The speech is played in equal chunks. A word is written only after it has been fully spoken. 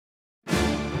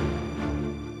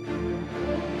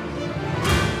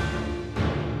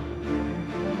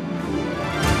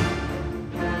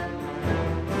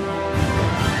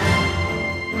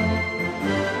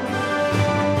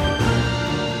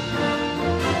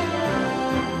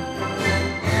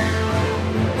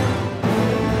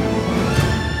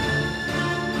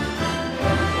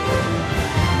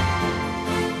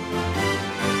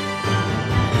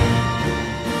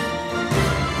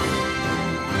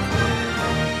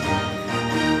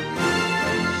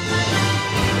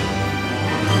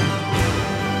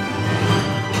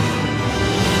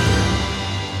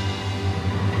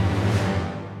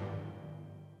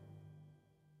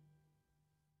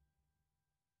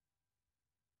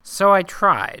So I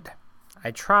tried.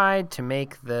 To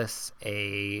make this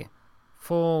a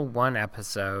full one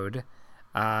episode.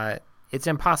 It's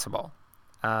impossible.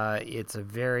 It's a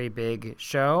very big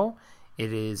show.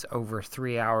 It is over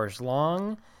 3 hours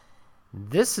long.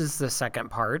 This is the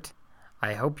second part.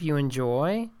 I hope you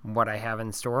enjoy what I have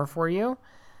in store for you.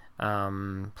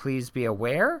 Please be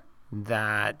aware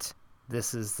that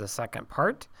this is the second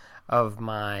part of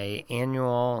my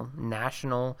annual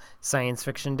National Science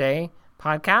Fiction Day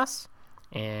podcast,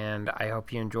 and I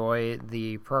hope you enjoy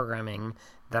the programming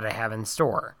that I have in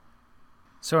store.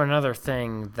 So another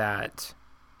thing that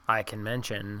I can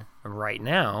mention right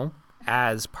now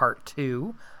as part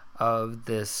 2 of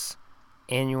this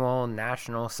annual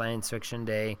National Science Fiction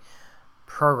Day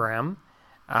program,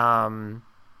 to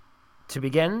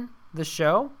begin the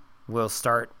show, we'll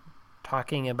start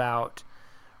talking about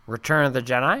Return of the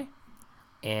Jedi,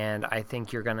 and I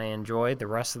think you're going to enjoy the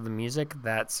rest of the music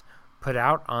that's put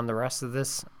out on the rest of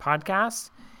this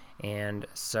podcast. And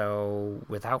so,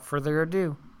 without further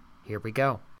ado, here we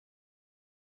go.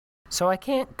 So I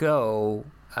can't go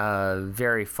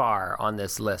very far on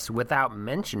this list without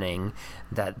mentioning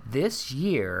that this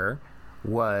year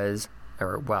was,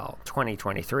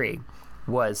 2023,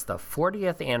 was the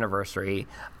 40th anniversary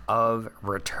of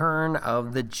Return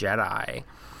of the Jedi.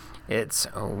 It's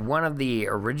one of the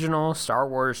original Star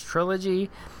Wars trilogy.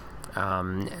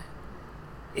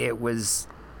 It was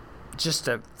just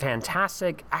a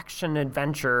fantastic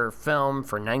action-adventure film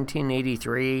for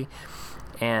 1983.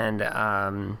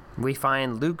 And we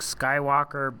find Luke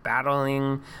Skywalker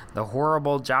battling the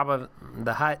horrible Jabba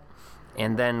the Hutt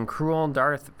and then cruel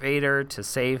Darth Vader to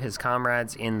save his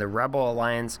comrades in the Rebel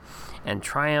Alliance and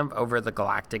triumph over the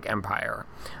Galactic Empire.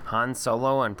 Han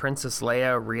Solo and Princess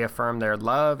Leia reaffirm their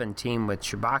love and team with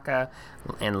Chewbacca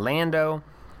and Lando,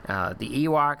 the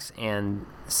Ewoks, and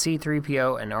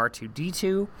C-3PO and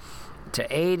R2-D2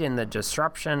 to aid in the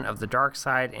disruption of the dark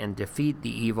side and defeat the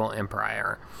evil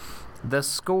Empire. The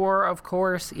score, of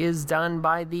course, is done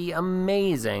by the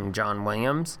amazing John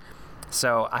Williams.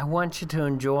 So I want you to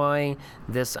enjoy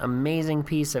this amazing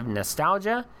piece of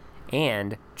nostalgia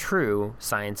and true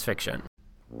science fiction.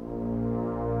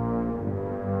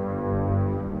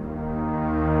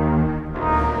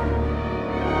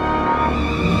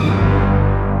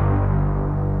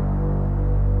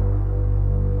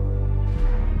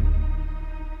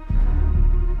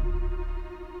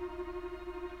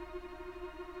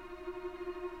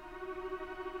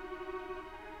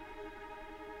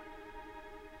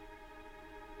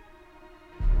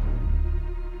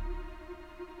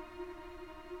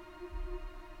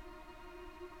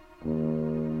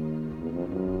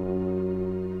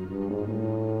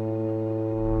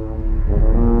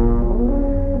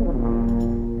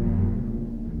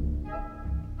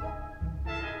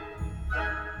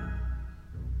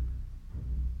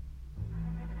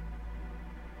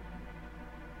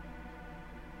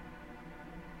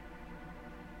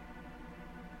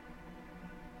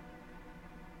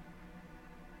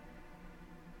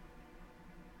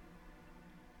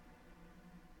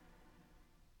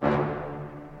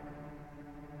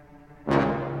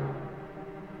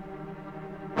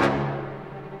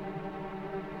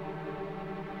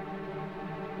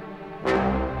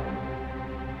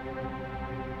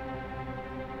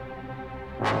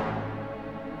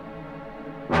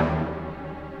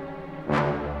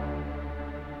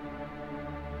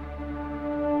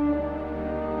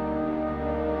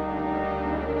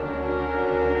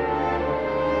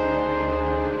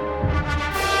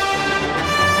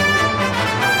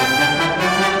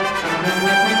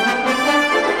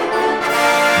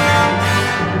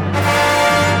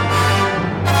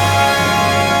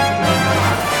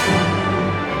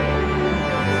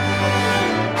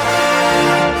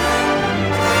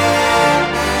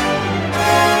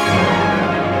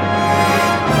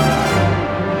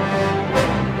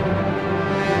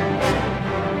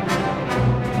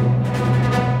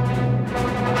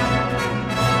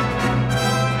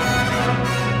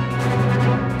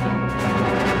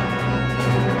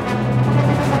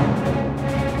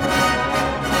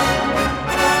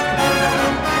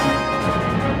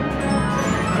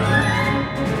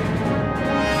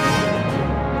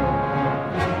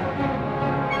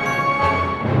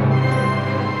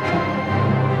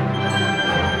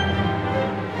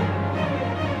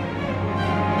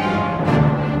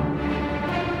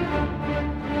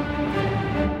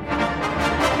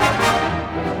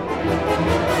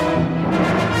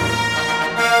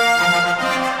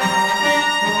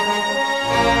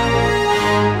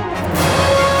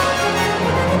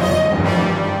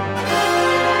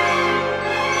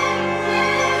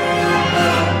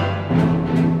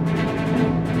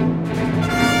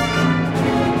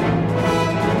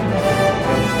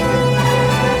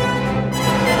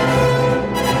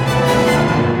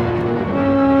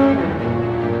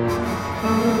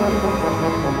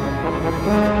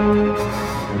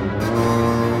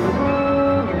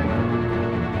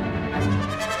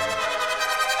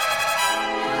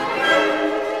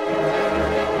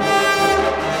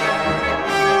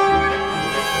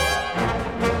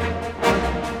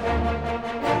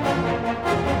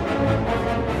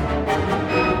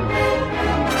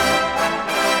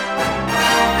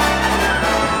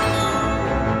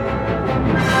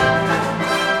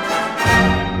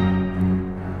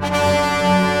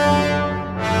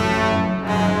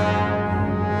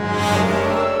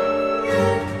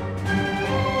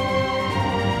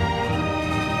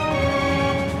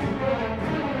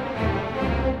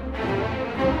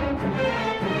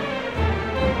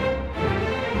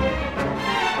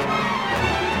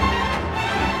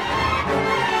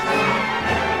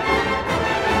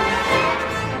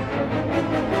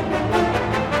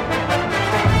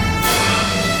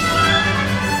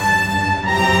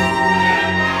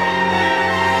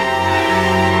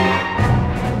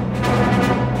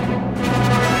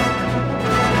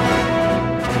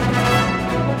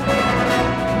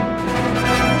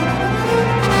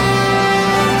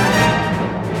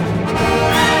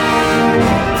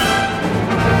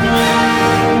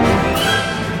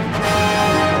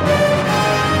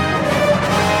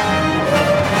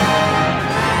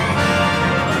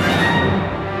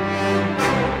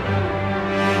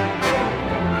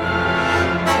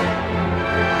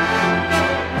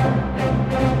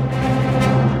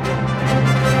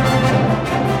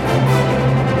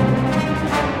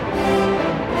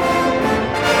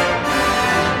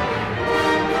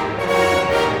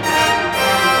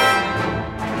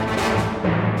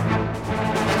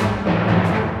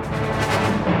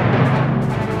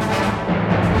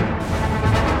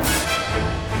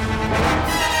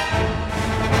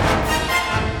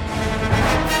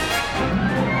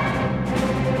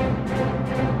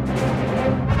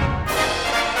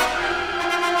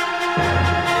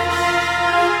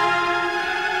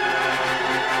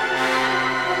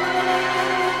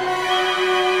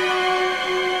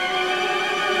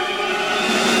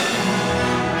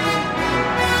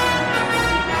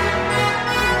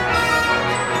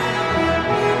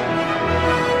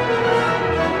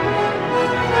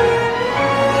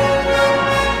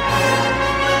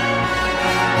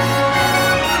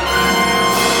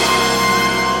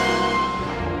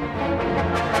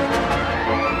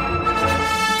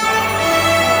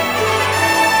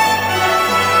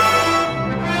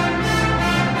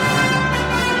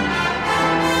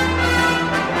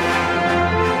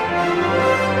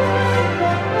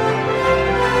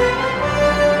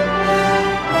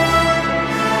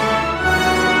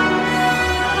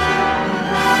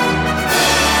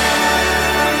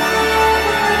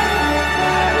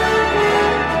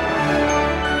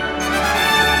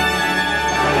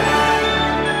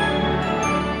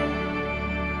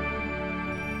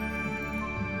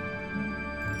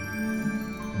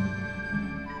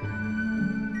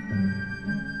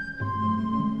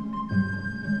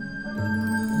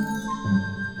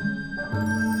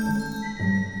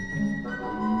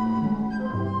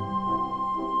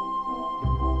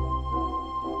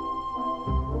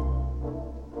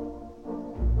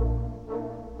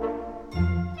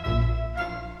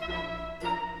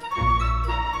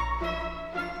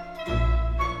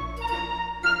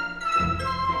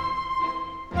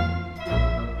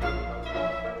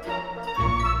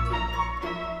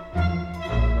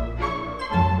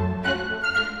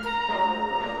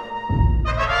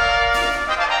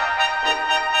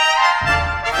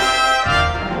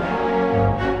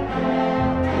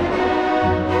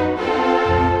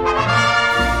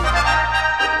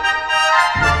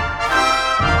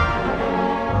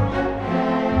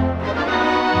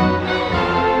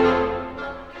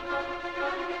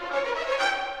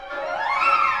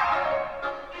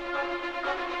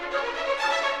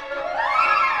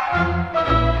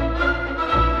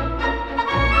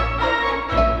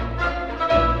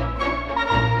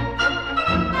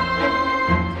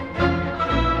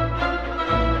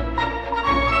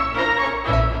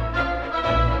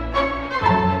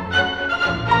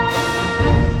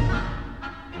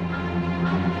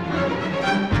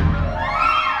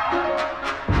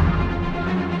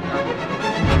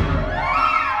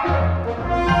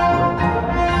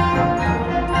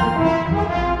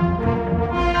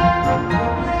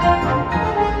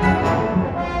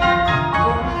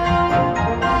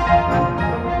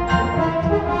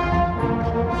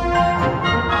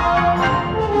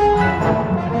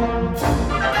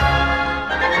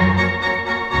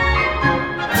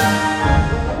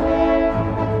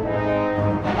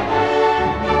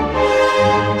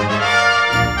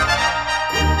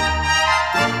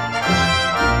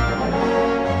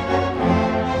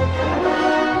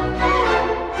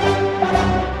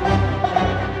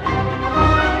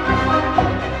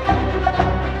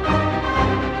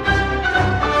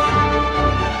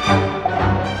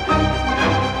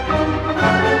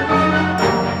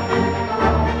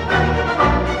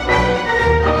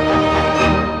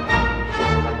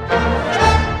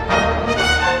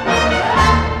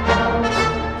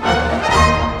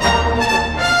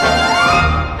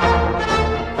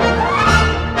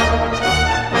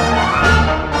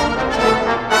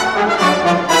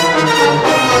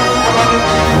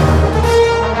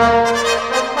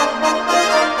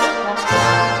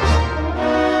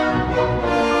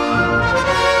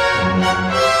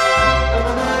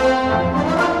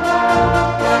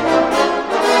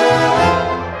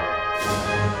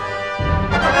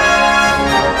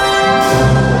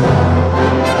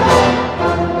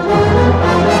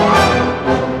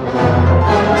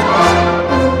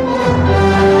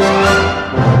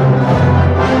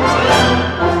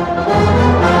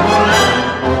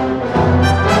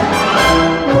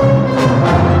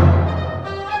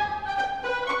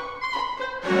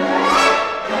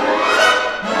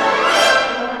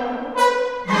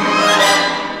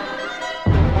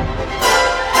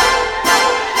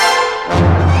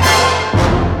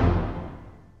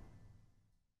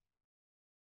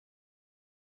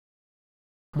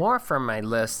 More from my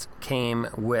list came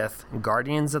with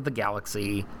Guardians of the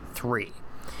Galaxy 3.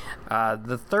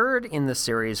 The third in the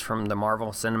series from the Marvel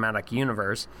Cinematic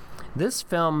Universe. This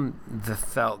film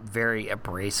felt very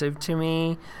abrasive to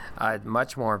me,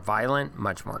 much more violent,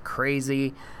 much more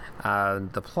crazy.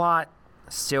 The plot,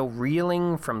 still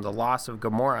reeling from the loss of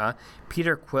Gamora,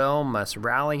 Peter Quill must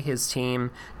rally his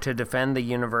team to defend the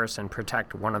universe and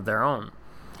protect one of their own.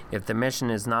 If the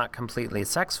mission is not completely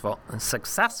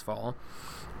successful,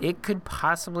 it could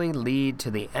possibly lead to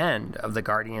the end of the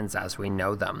Guardians as we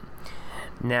know them.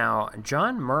 Now,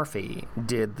 John Murphy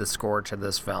did the score to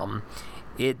this film.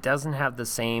 It doesn't have the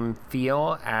same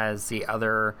feel as the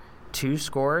other two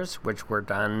scores, which were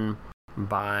done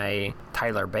by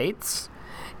Tyler Bates,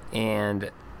 and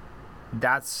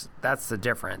that's the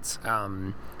difference.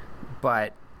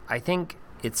 But I think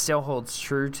it still holds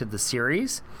true to the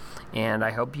series, and I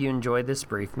hope you enjoy this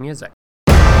brief music.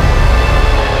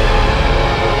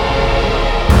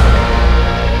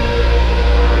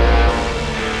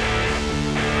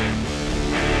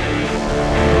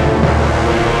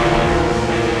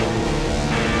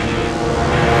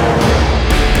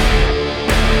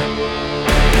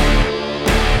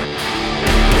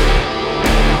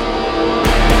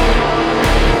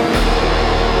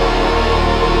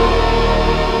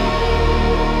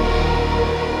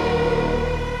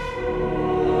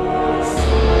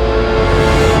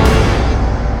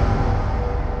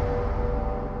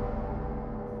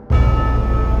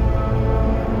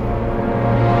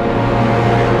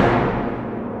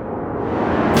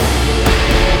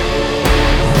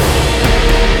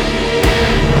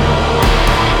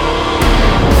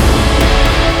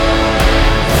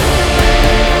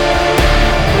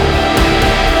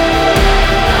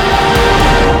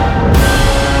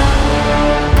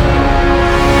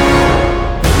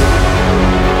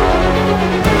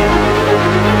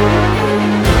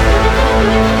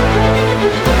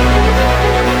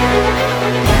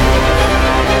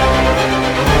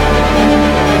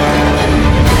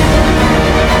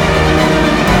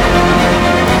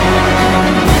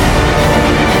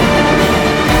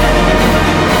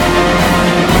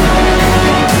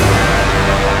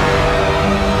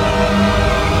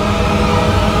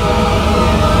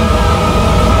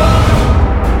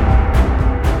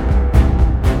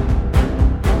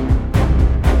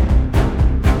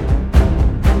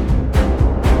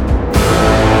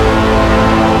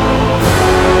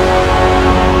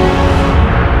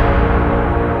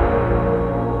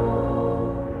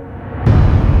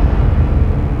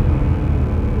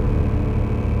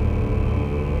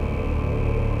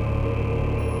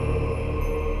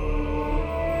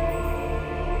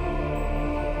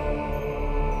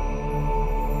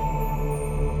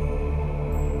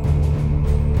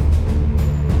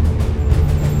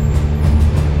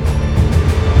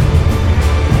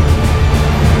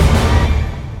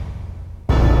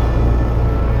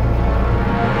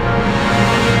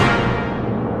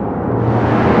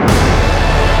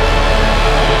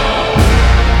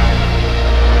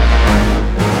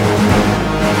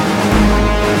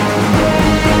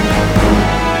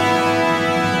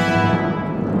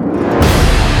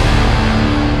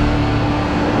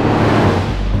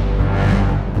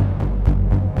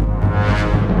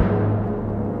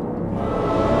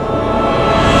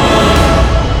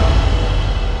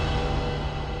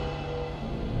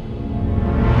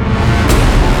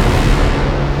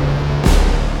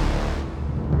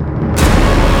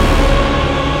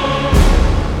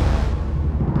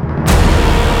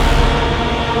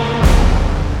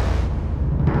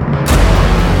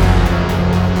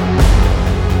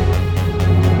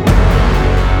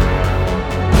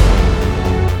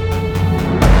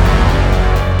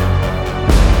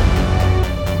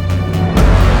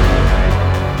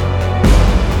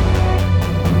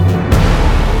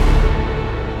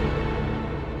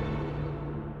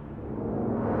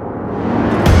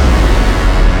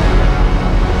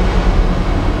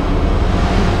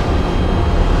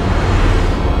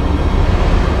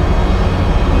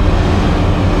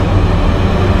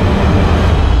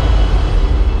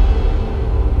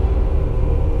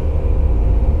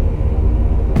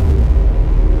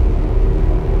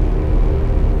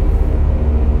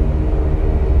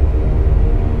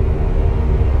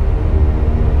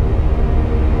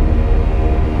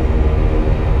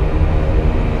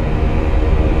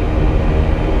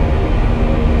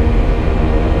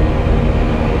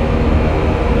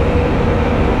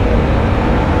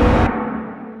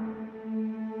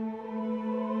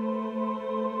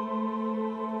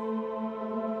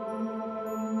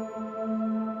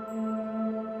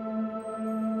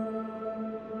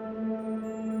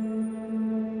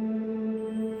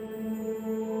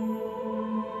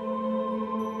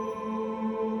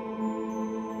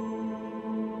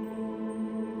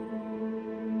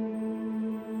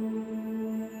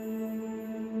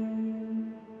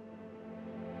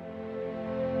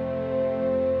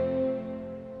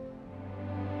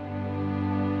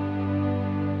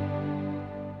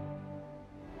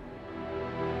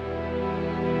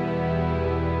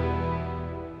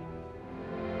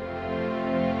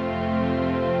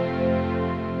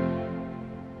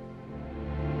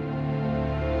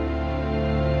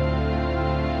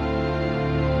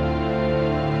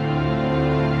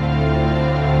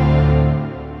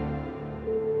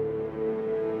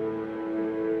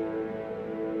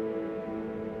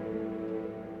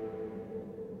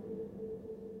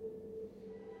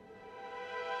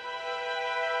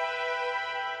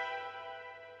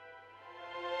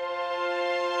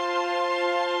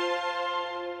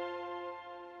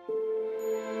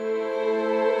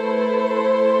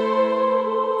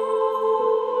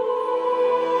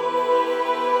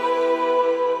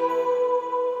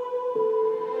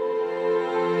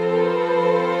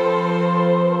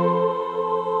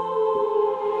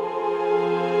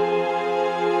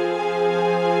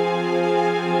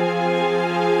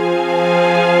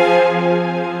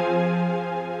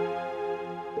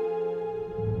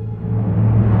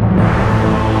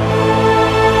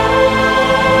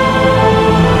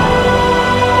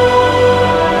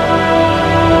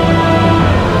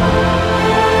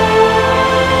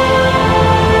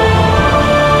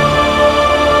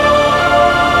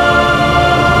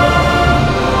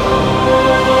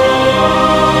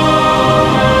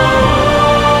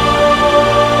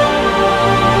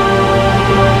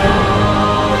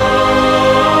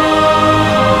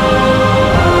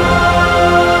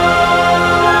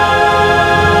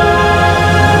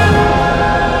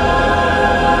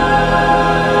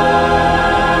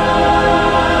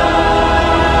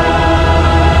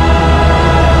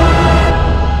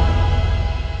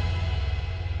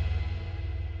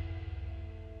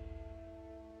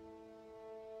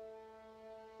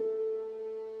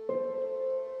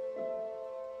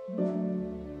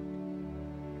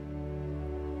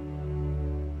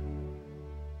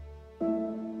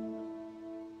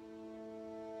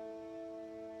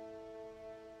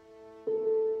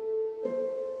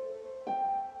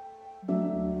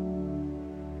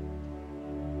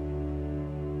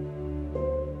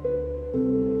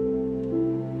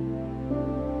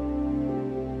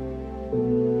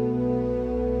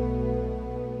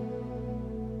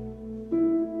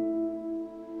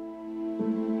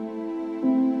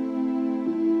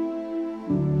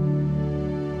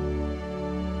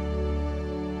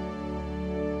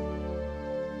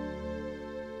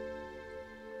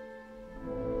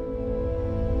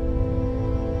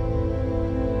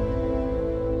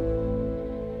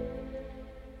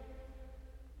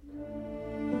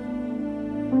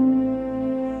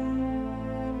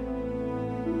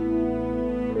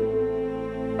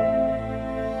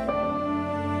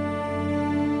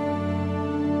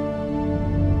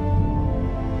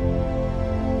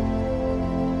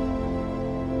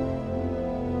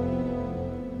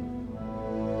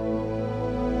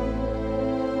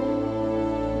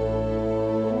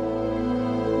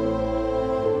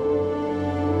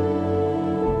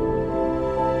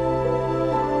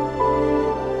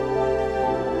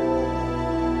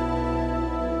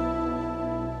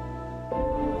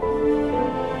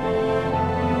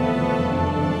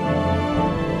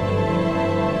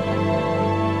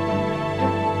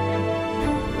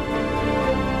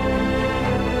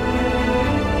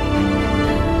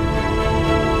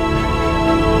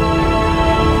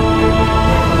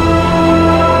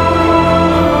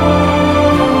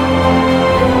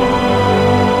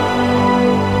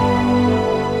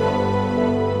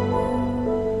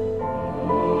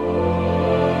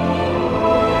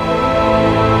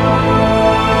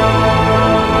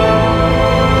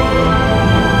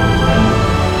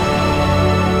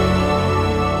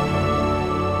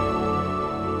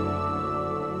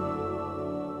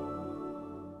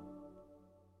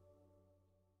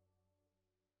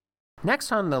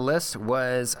 Next on the list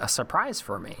was a surprise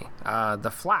for me,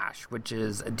 The Flash, which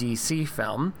is a DC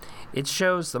film. It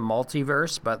shows the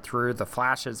multiverse, but through the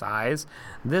Flash's eyes.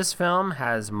 This film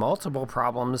has multiple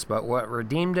problems, but what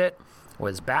redeemed it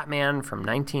was Batman from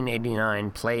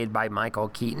 1989, played by Michael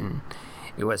Keaton.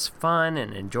 It was fun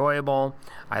and enjoyable.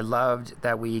 I loved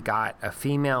that we got a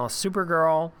female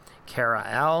Supergirl,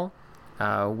 Kara-El,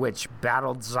 which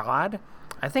battled Zod.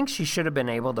 I think she should have been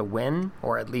able to win,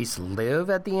 or at least live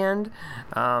at the end.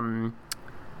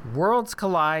 Worlds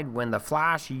collide when the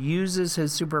Flash uses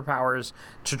his superpowers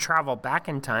to travel back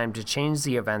in time to change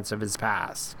the events of his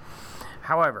past.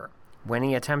 However, when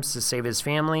he attempts to save his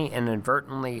family and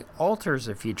inadvertently alters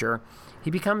the future,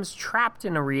 he becomes trapped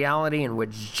in a reality in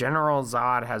which General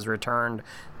Zod has returned,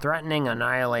 threatening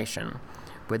annihilation.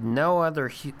 With no other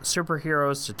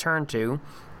superheroes to turn to,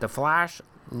 the Flash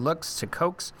looks to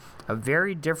coax a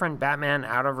very different Batman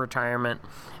out of retirement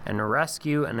and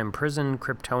rescue an imprisoned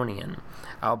Kryptonian,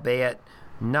 albeit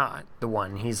not the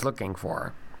one he's looking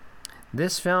for.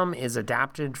 This film is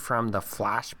adapted from the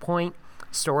Flashpoint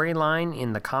storyline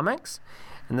in the comics,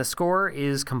 and the score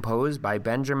is composed by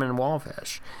Benjamin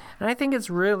Wallfish, and I think it's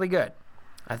really good.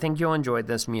 I think you'll enjoy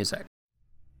this music.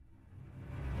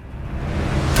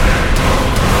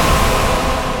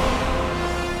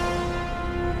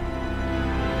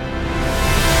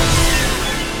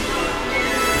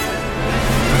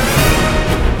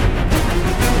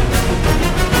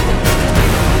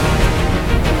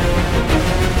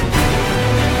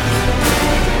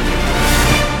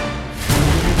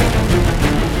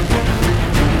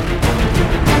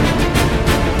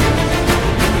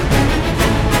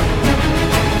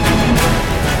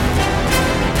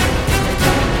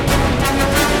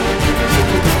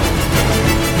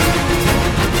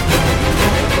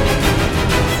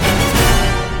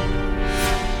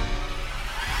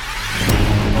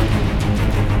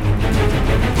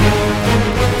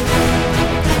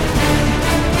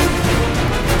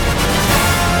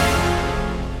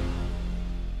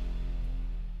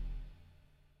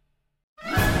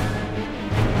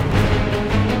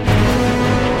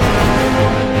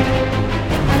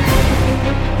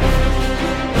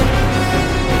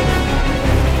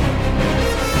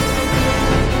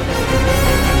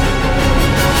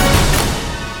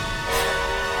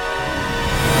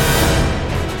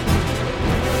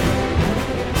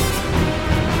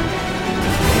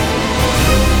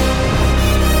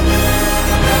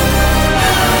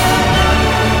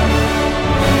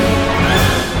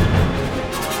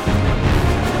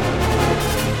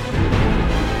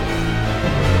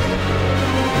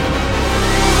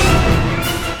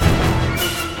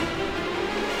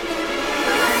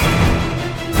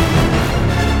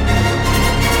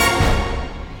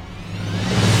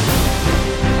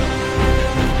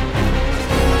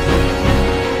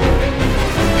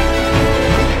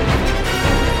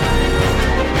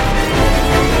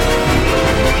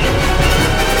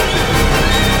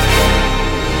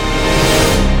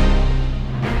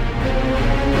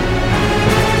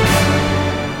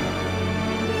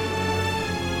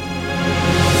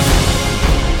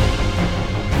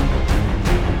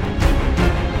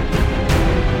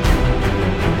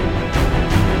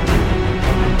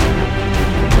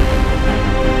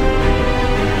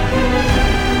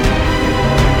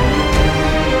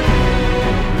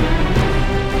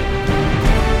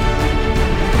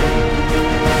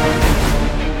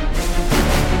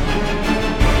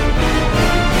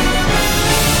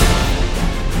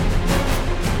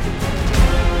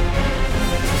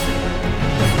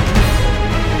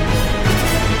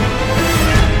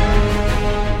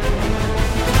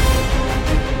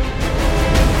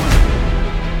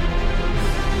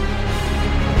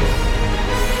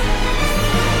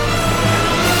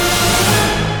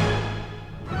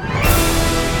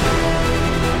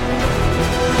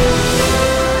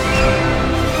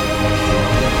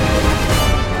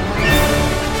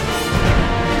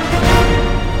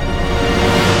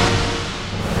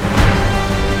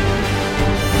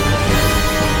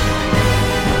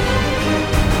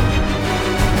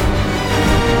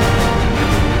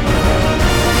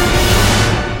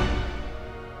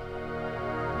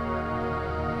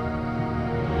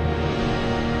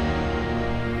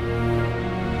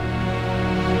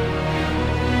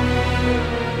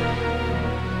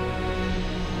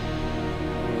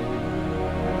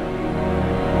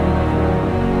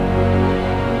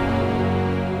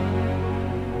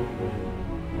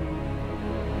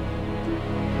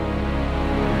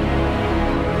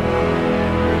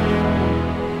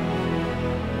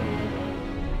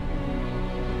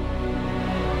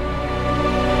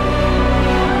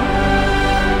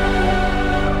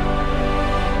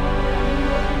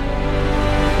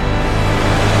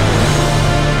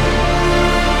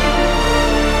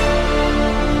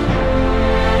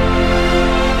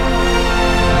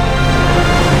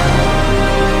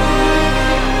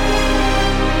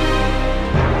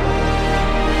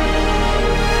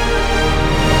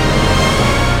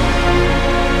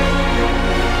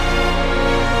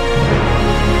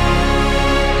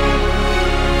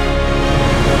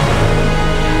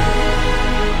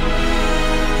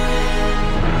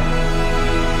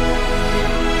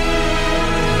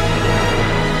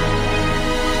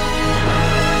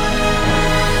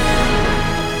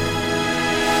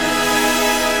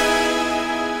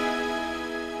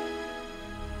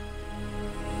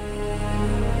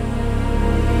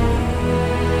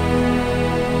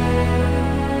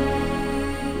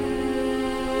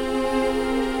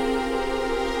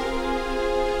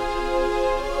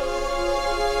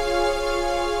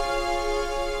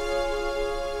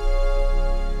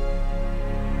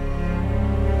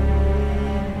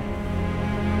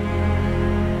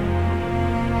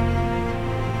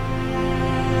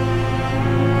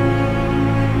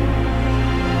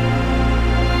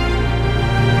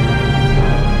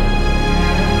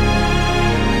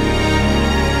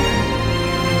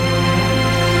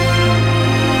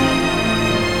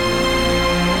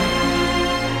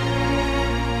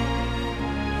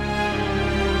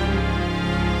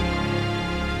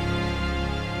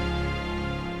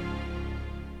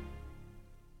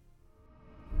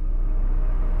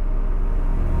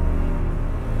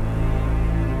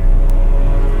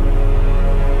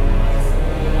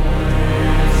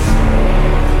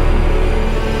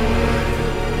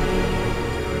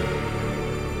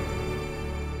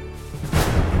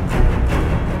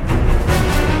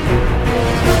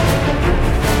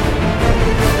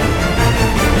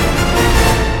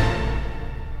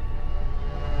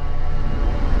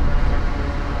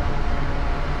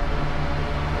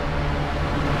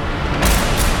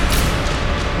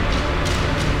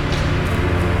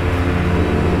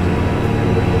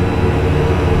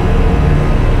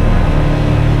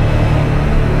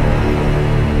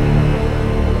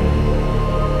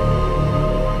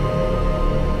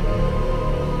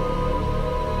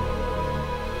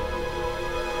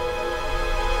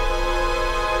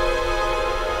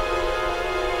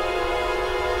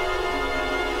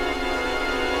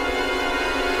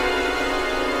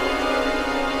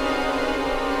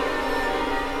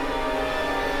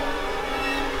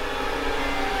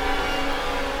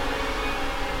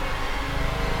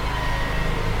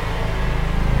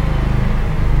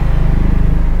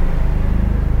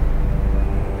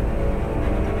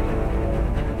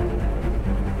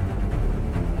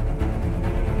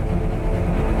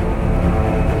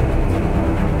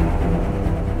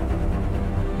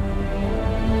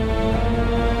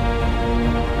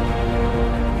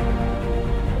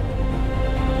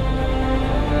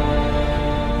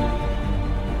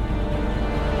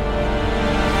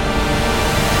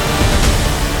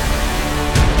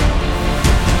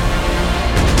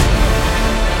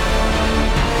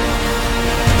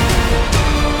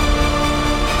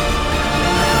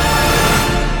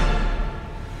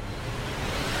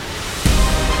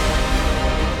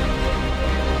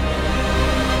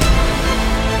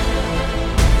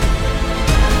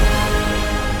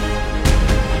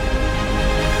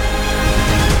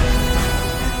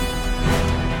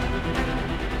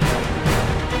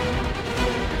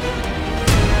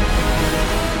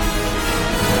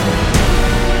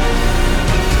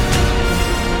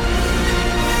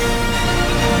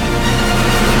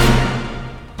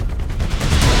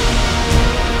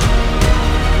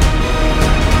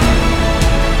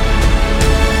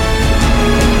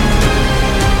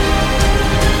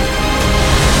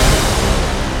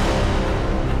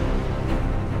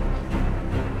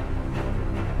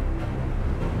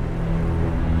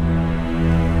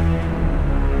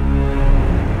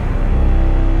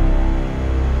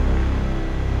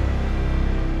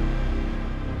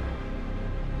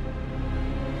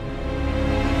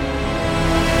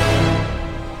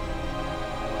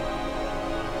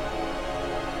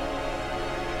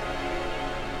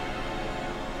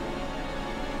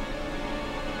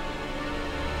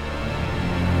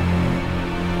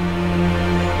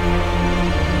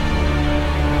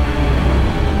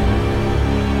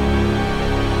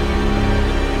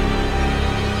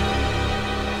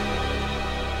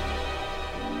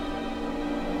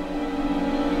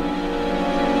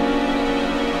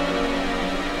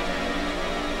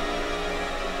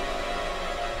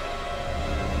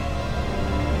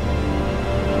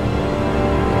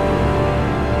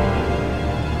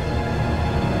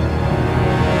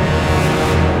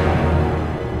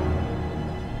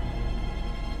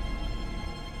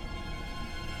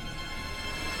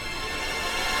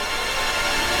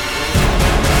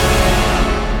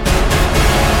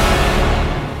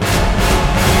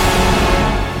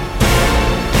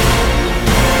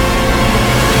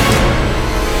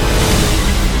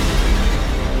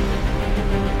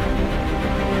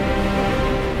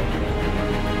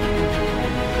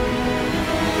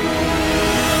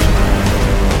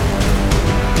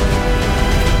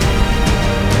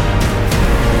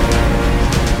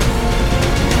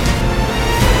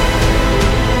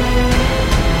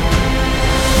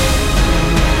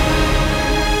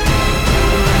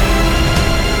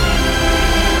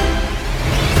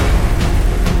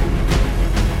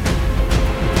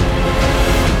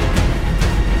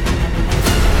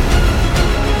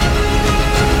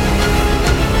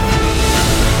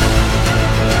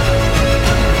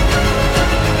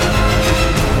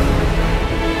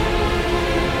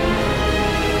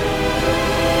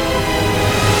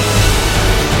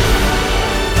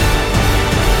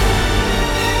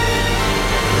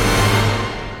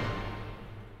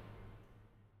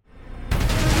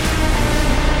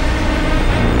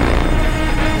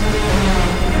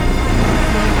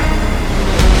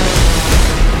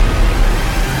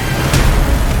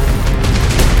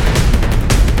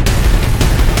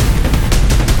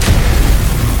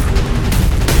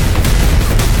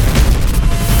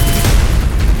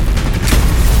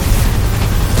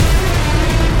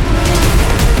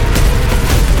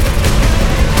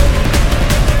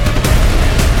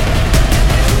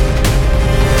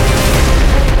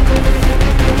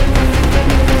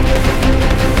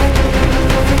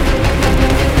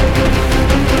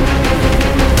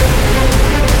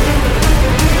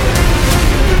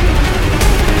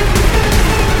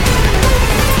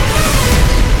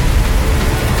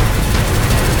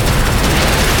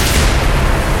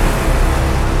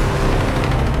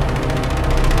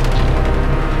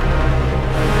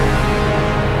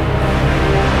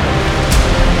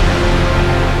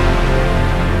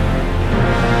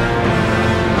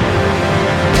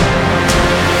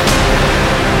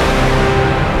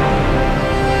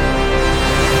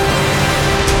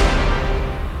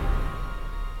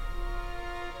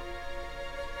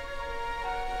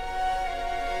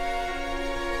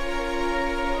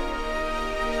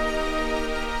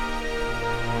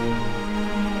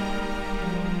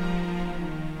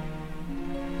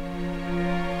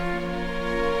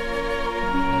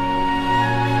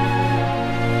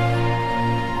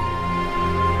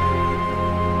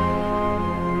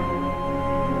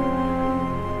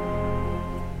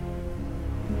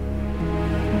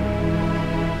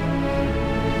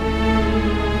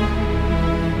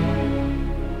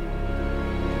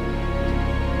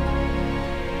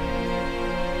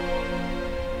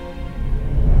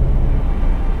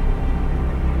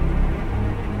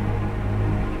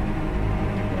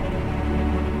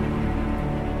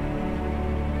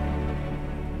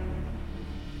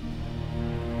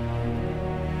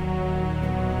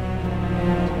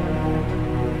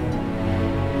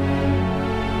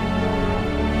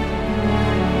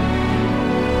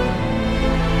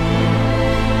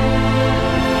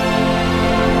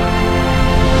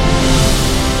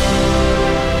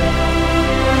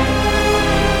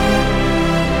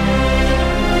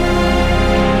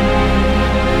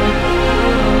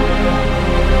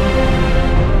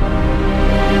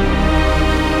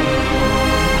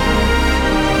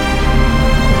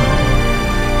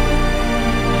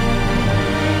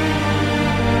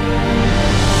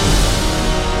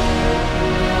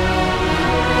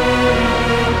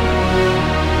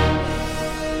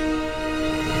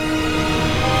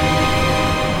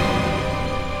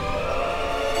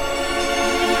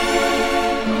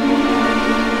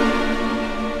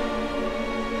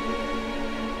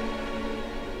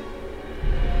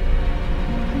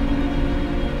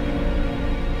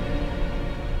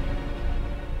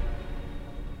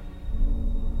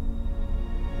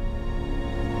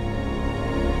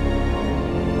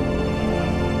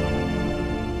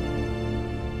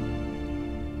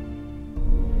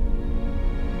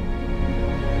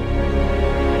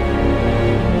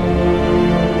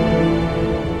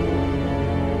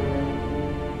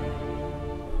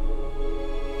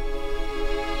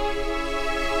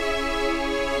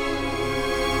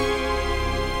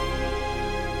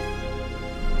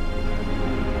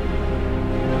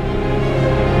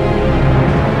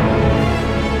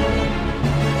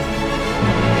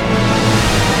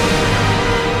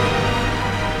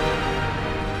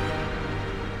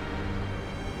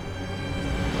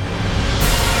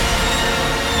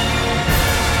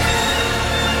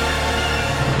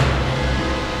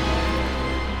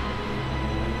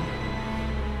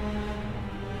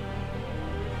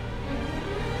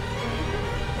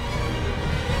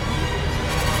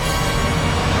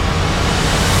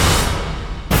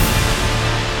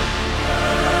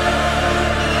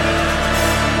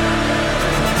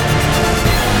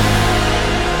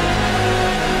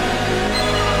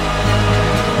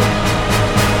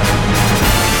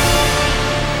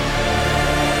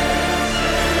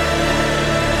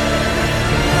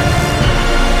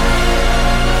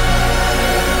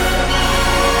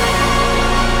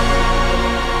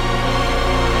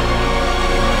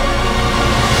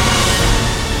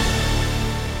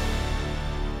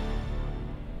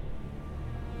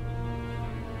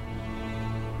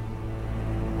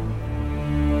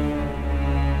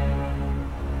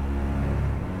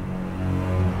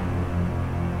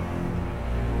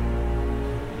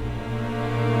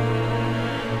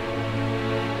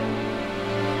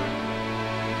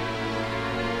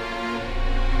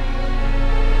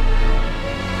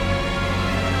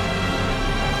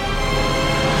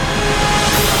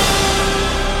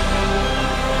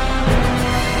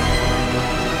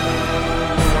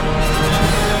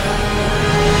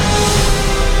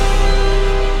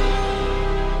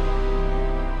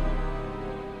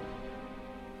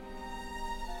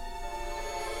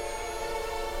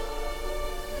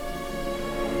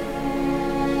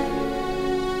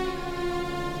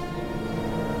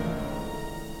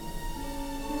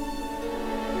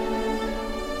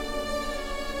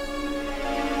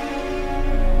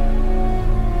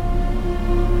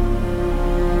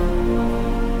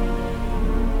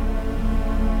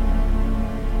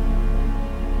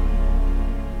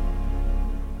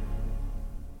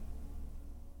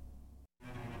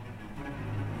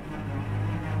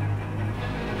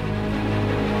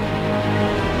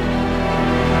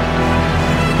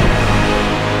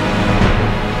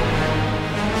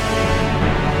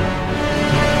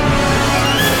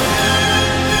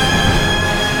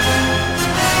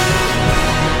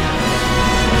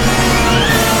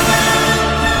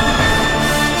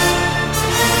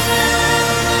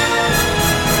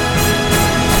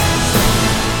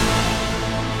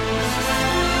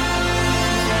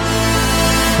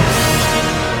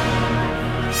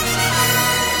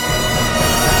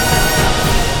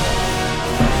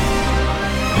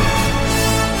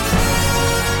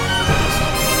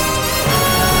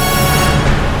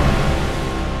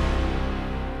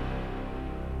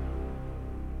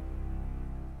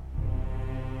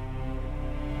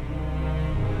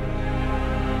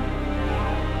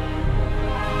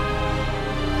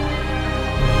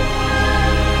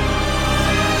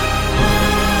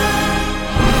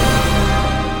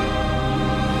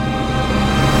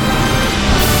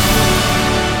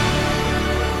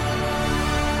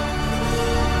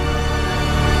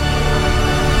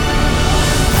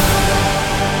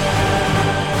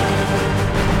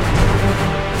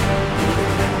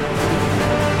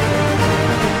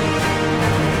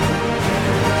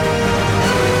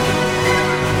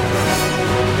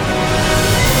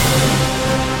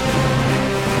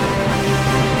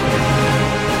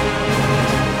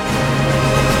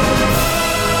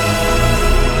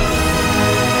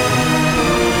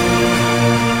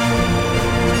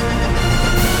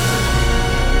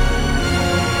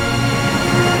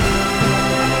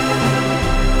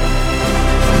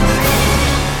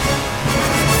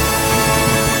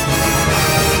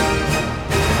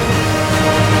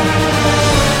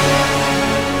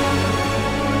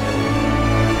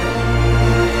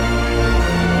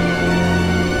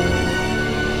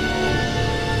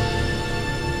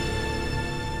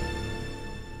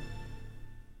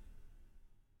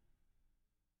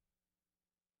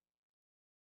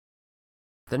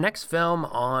 The next film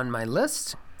on my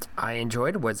list I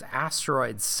enjoyed was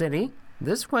Asteroid City.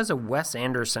 This was a Wes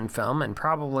Anderson film and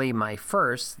probably my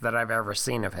first that I've ever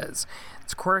seen of his.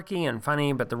 It's quirky and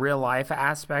funny, but the real-life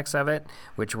aspects of it,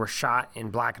 which were shot in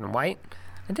black and white,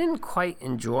 I didn't quite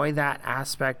enjoy that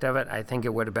aspect of it. I think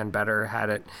it would have been better had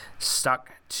it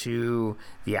stuck to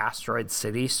the Asteroid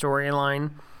City storyline.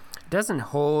 It doesn't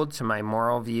hold to my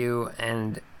moral view,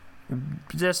 and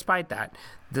despite that,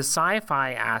 the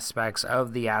sci-fi aspects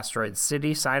of the Asteroid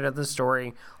City side of the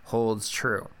story holds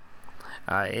true.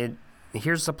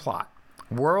 Here's the plot.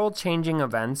 World-changing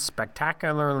events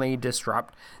spectacularly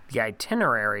disrupt the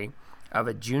itinerary of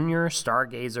a junior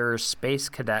stargazer space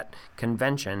cadet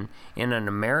convention in an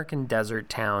American desert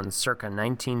town circa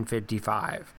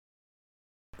 1955.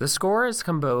 The score is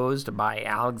composed by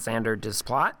Alexander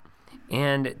Desplat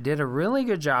and did a really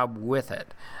good job with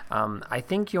it. I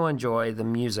think you'll enjoy the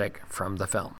music from the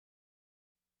film.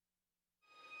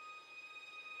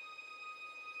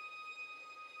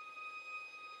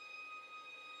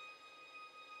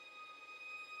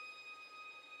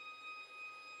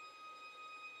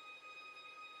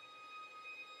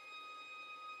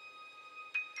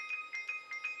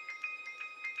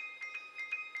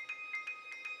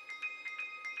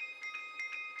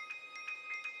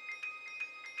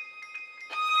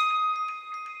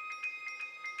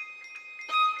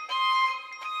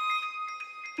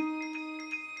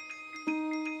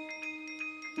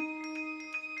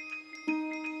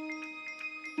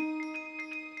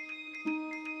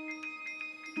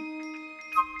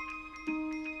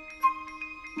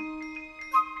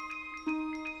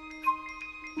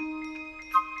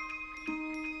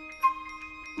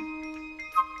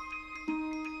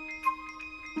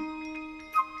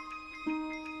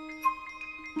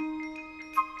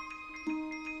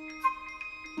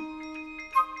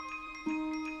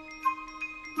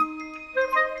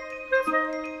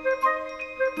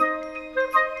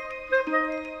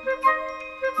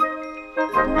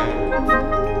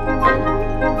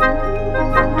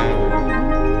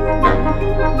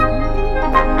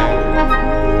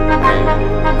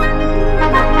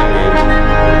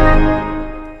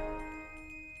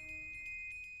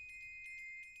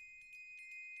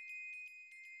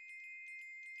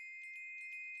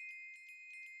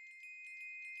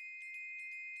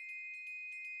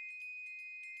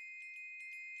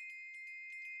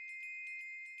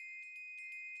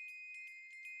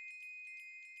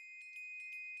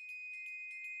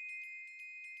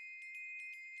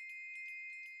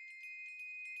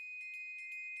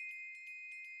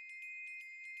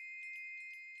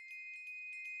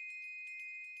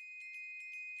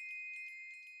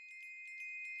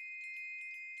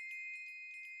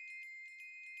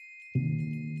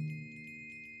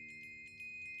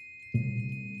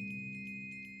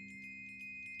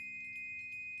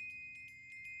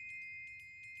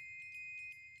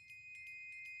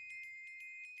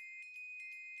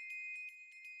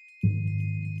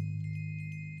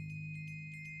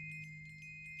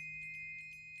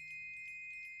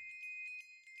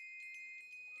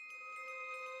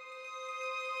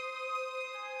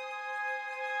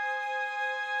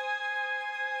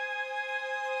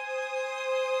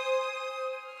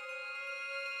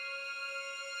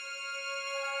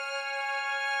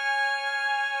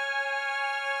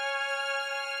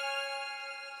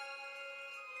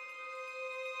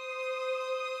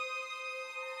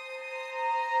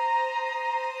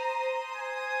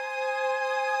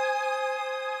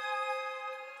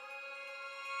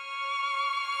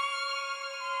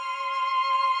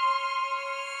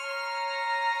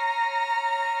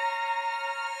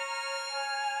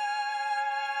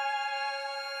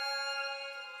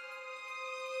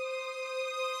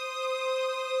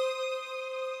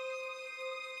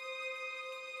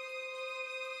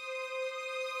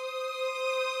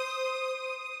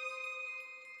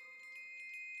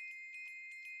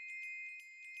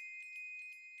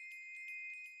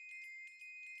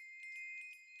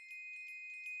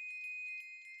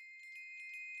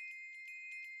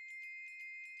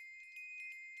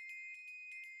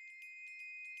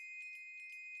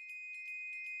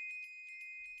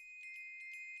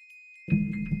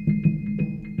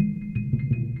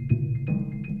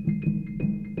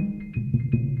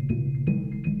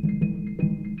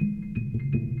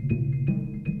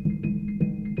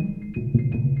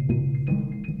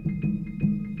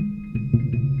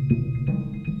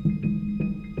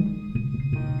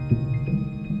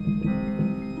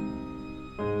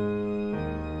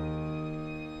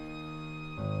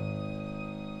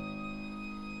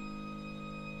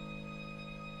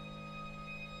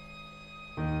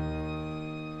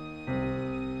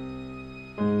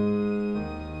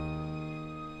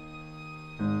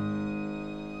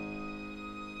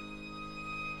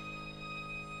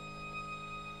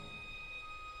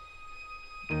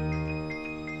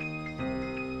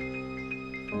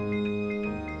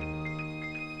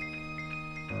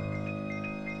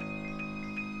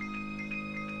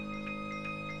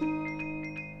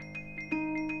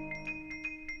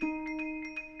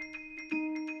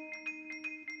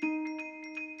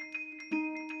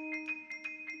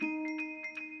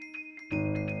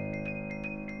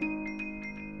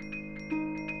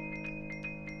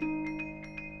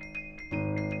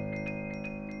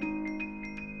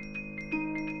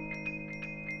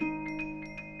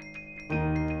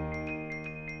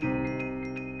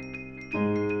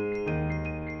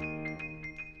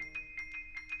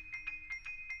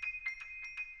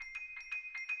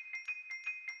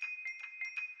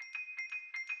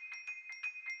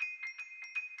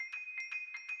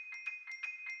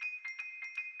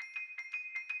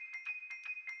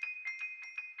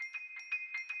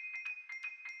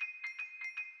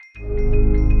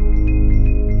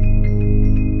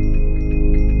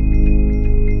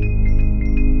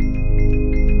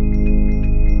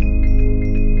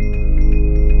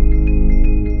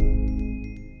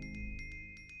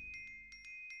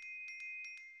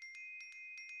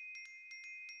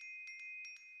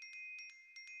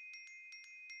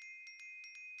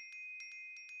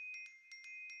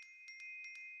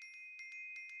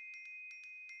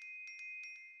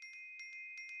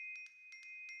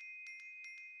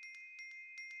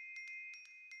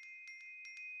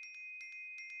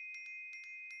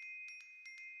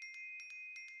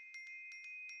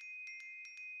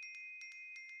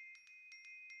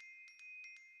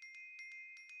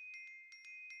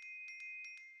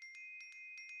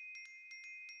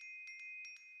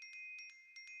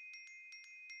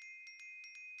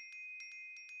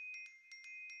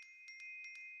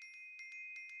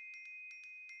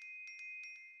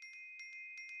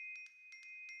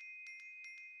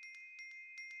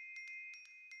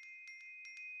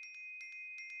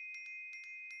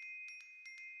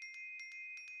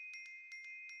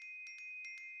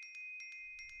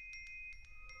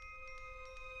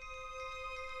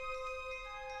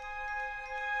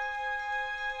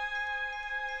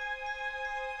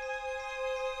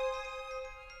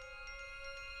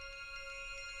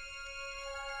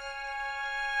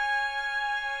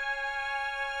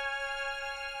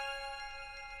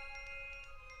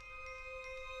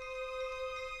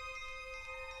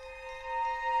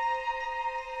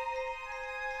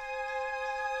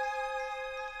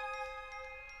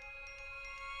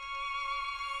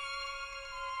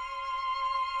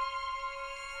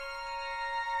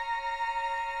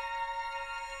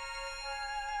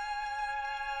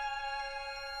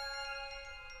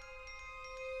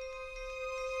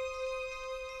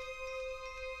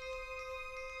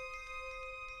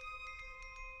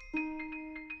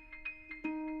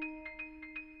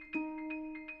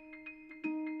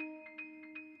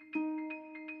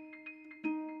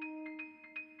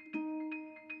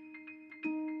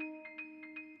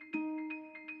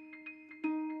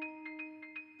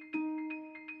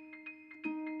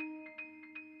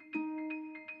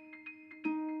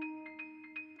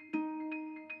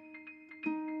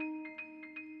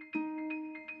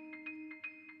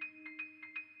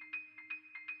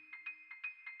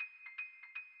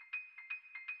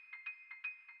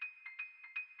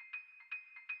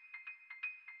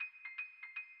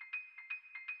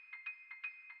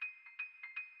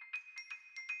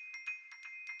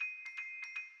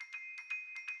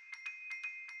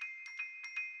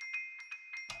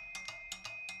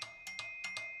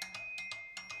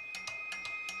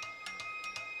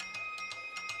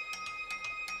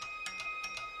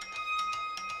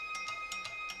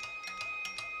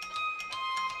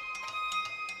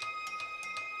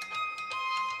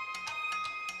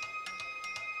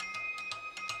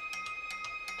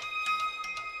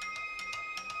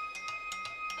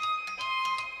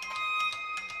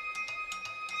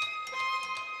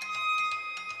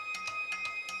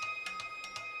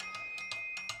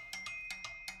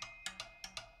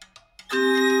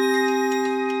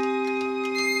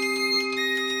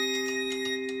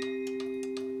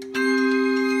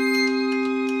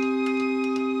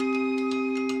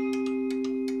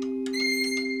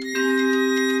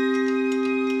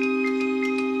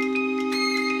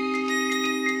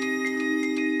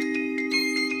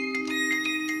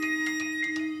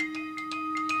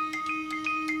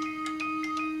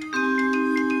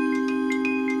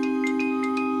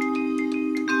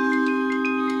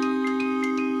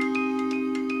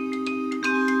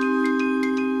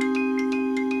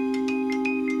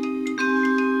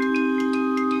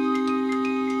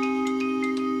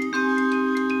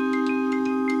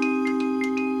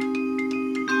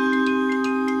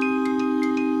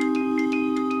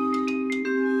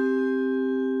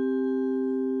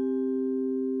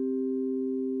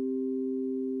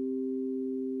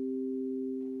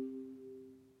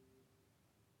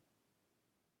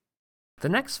 The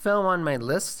next film on my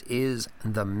list is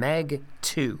The Meg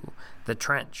 2, The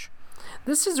Trench.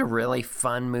 This is a really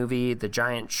fun movie. The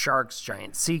giant sharks,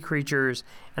 giant sea creatures,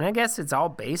 and I guess it's all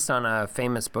based on a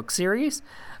famous book series.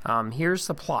 Here's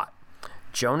the plot.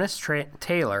 Jonas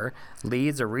Taylor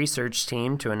leads a research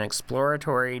team to an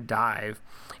exploratory dive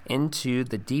into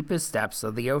the deepest depths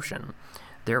of the ocean.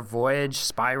 Their voyage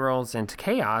spirals into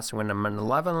chaos when a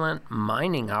malevolent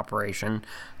mining operation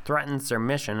threatens their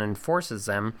mission and forces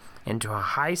them into a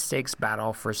high-stakes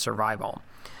battle for survival.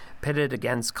 Pitted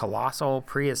against colossal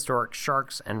prehistoric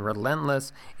sharks and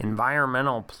relentless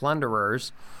environmental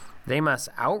plunderers, they must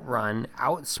outrun,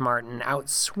 outsmart, and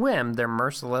outswim their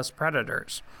merciless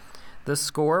predators. The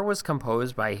score was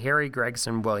composed by Harry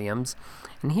Gregson Williams,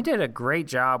 and he did a great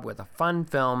job with a fun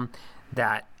film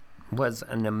that was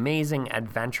an amazing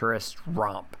adventurous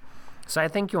romp. So I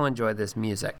think you'll enjoy this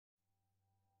music.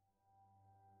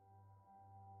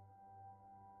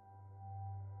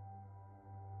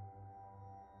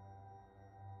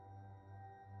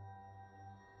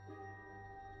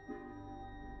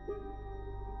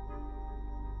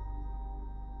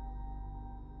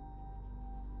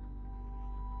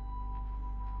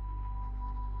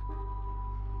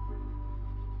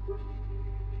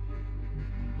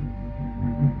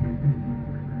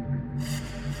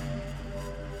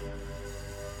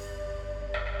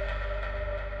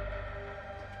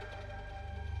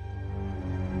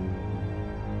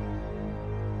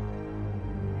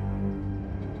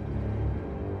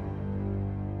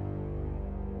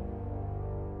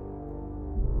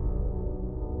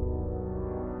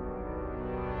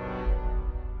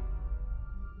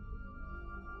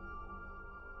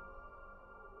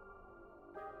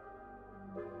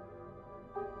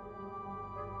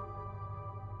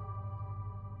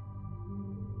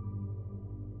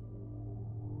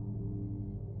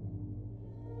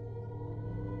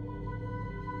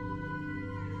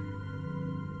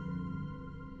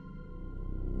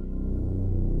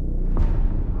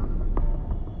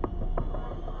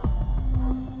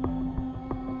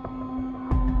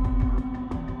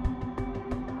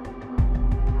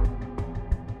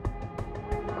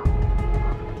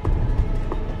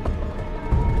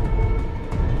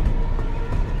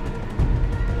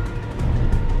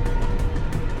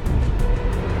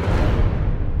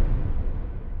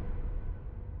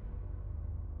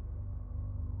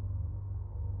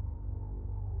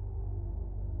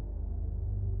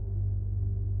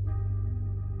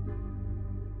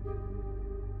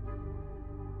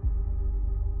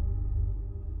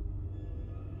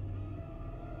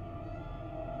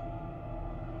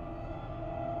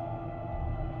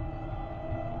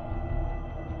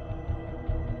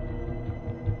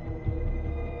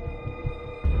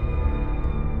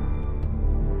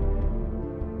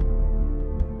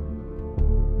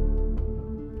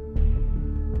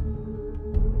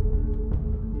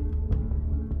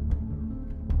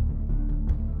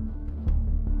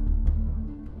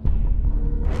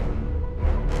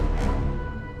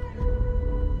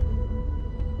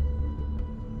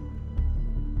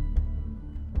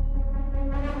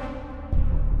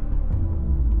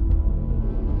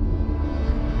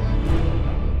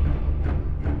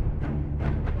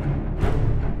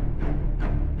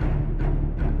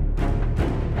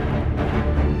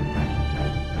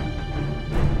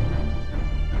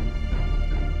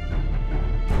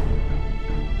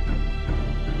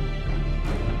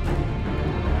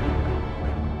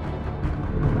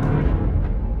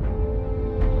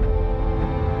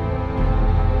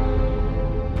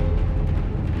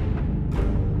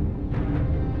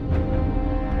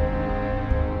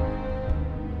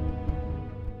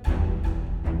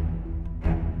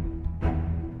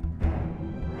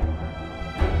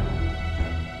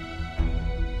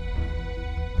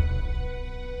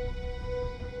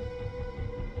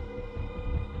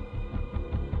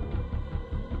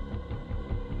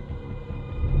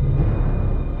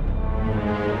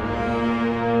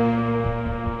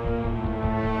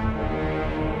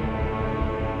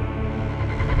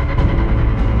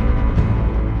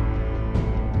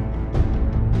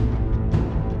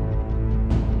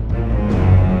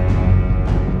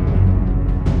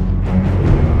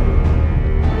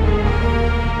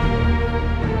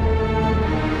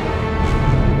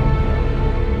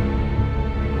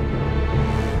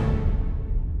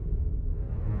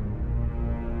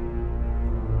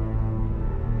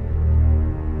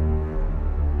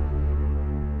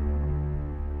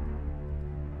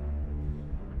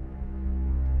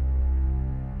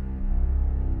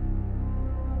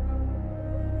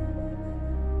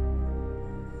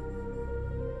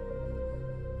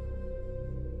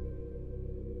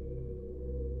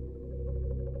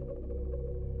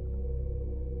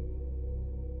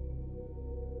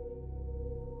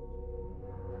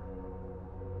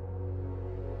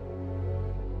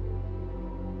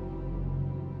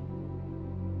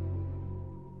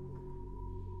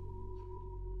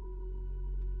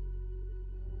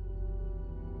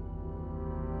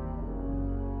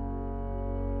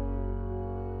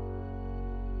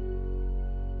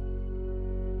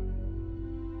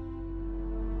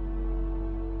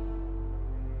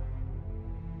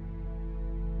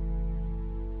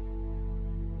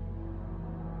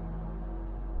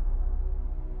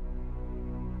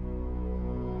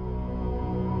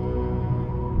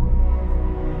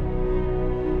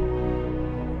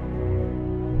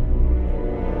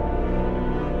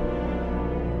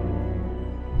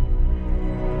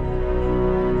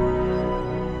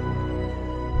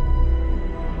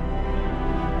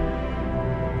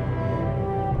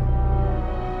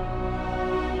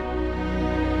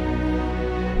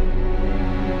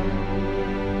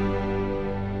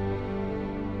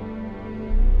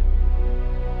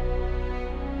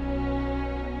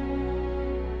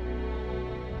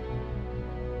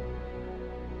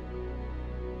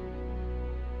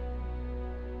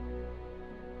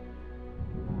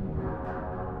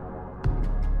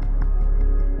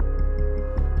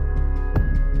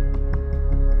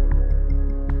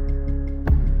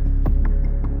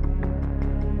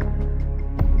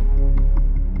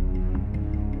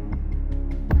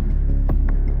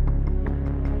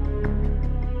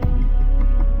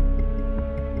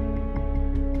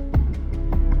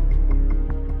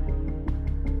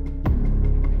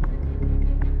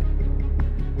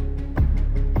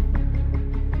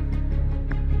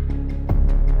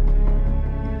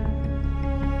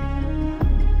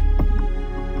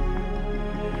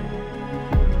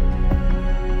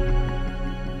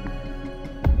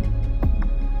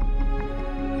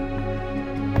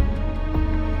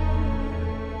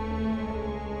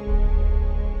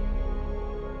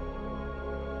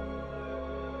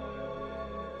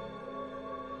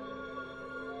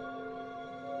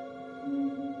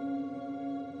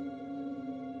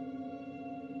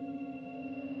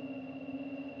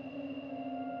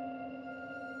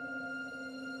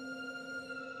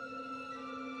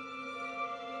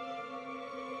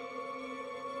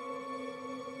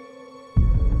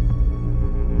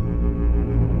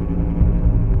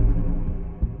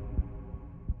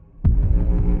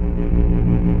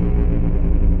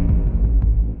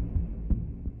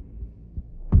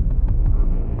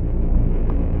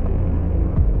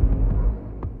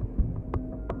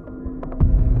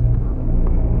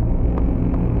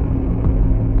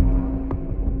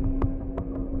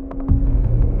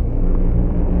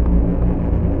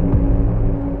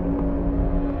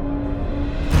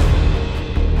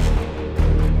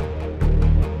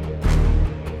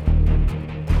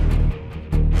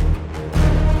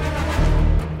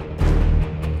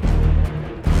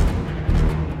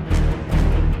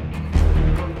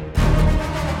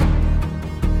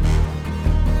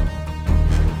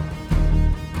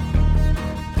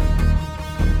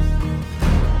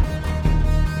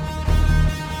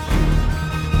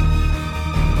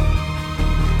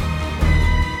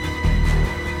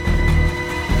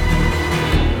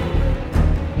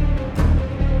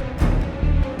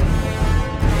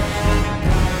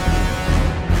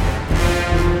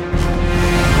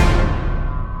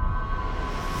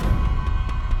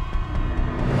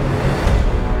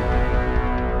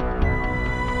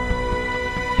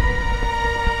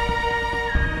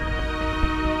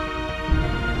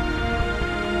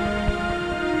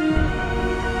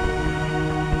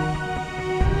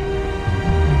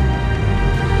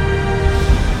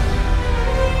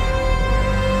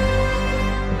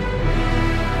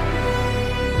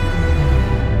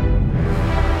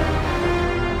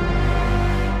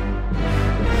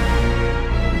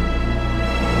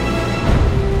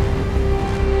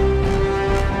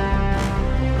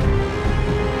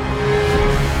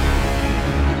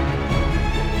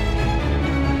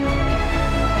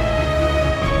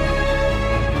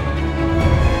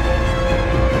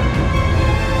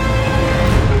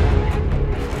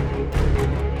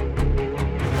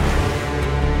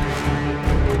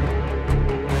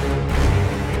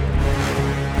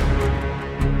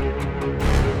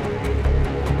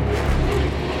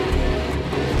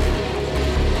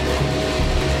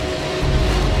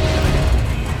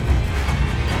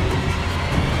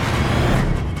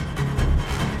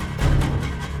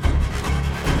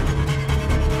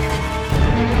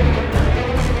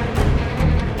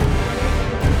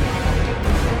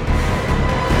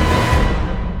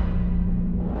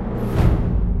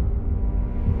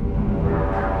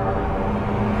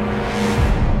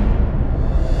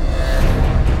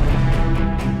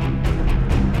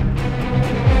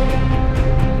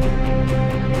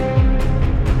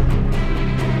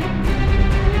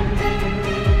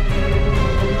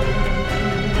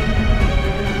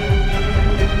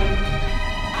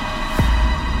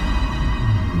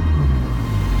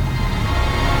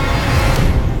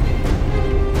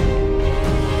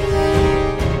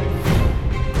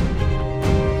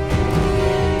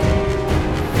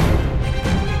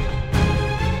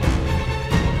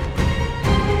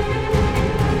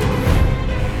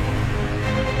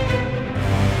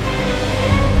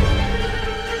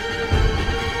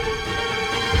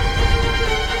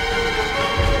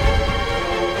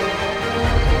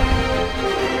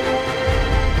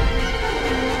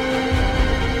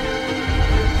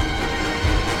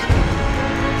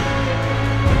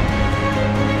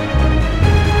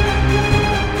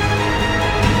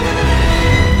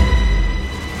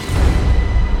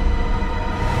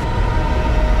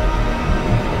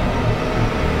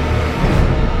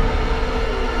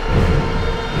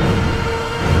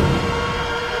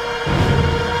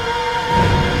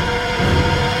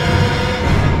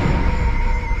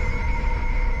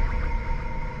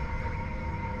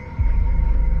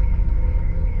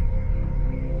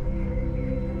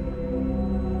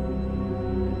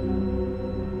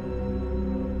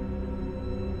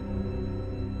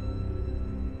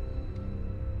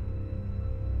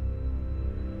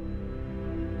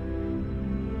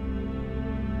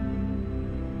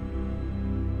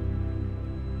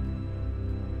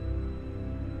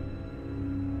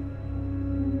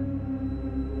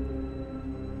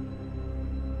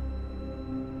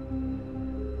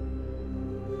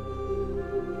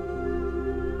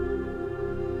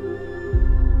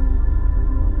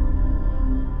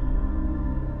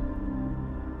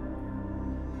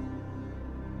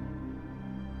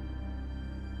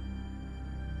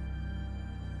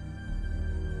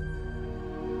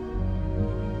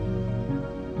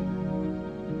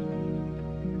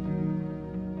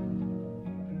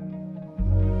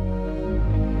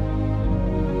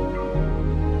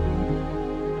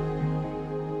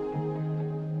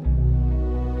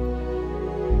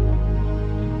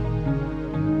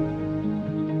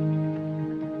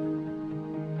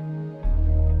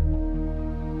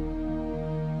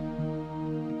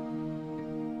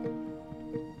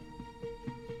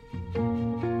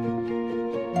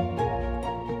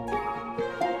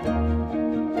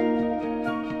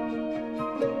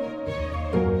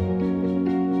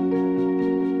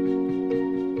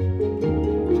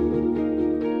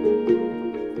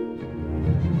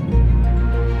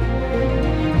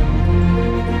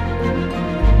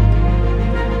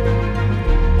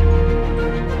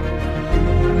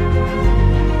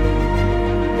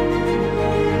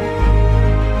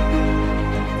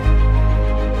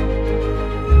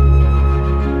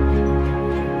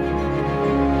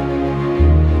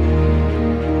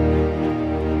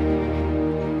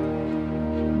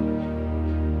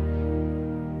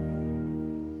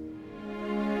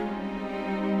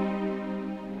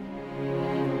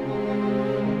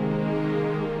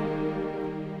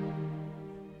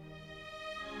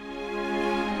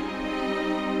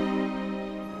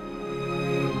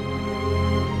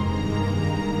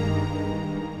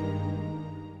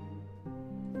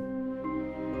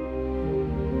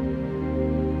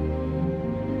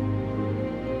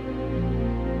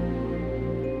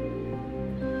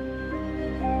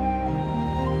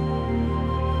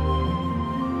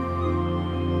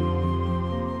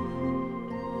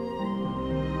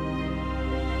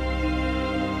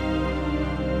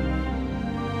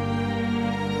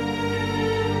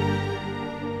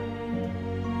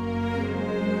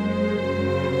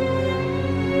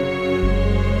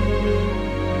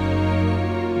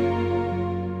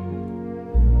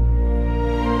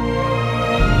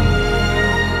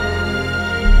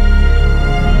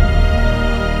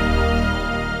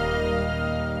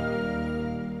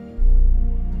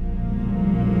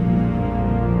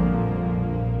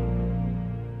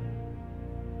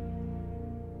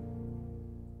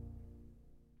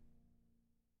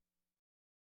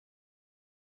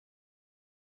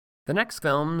 The next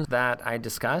films that I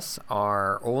discuss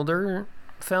are older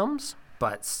films,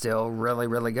 but still really,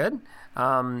 really good.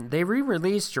 They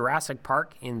re-released Jurassic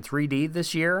Park in 3D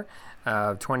this year,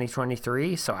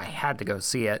 2023, so I had to go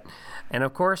see it. And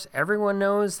of course, everyone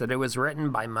knows that it was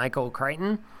written by Michael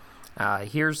Crichton.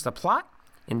 Here's the plot.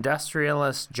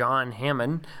 Industrialist John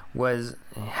Hammond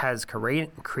has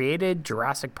created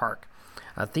Jurassic Park,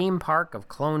 a theme park of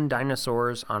cloned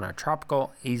dinosaurs on a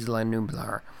tropical Isla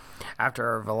Nublar.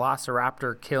 After a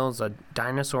velociraptor kills a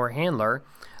dinosaur handler,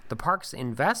 the park's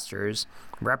investors,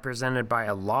 represented by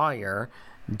a lawyer,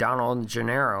 Donald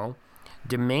Gennaro,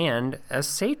 demand a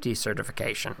safety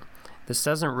certification. This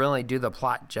doesn't really do the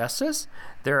plot justice.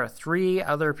 There are 3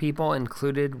 other people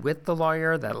included with the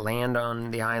lawyer that land on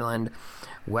the island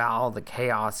while the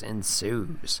chaos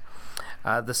ensues.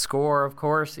 The score, of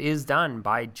course, is done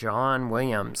by John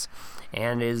Williams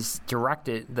and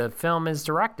the film is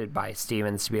directed by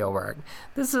Steven Spielberg.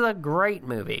 This is a great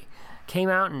movie. Came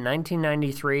out in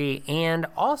 1993, and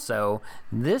also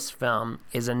this film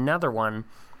is another one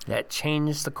that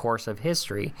changed the course of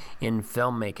history in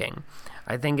filmmaking.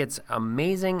 I think it's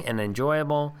amazing and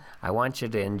enjoyable. I want you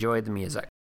to enjoy the music.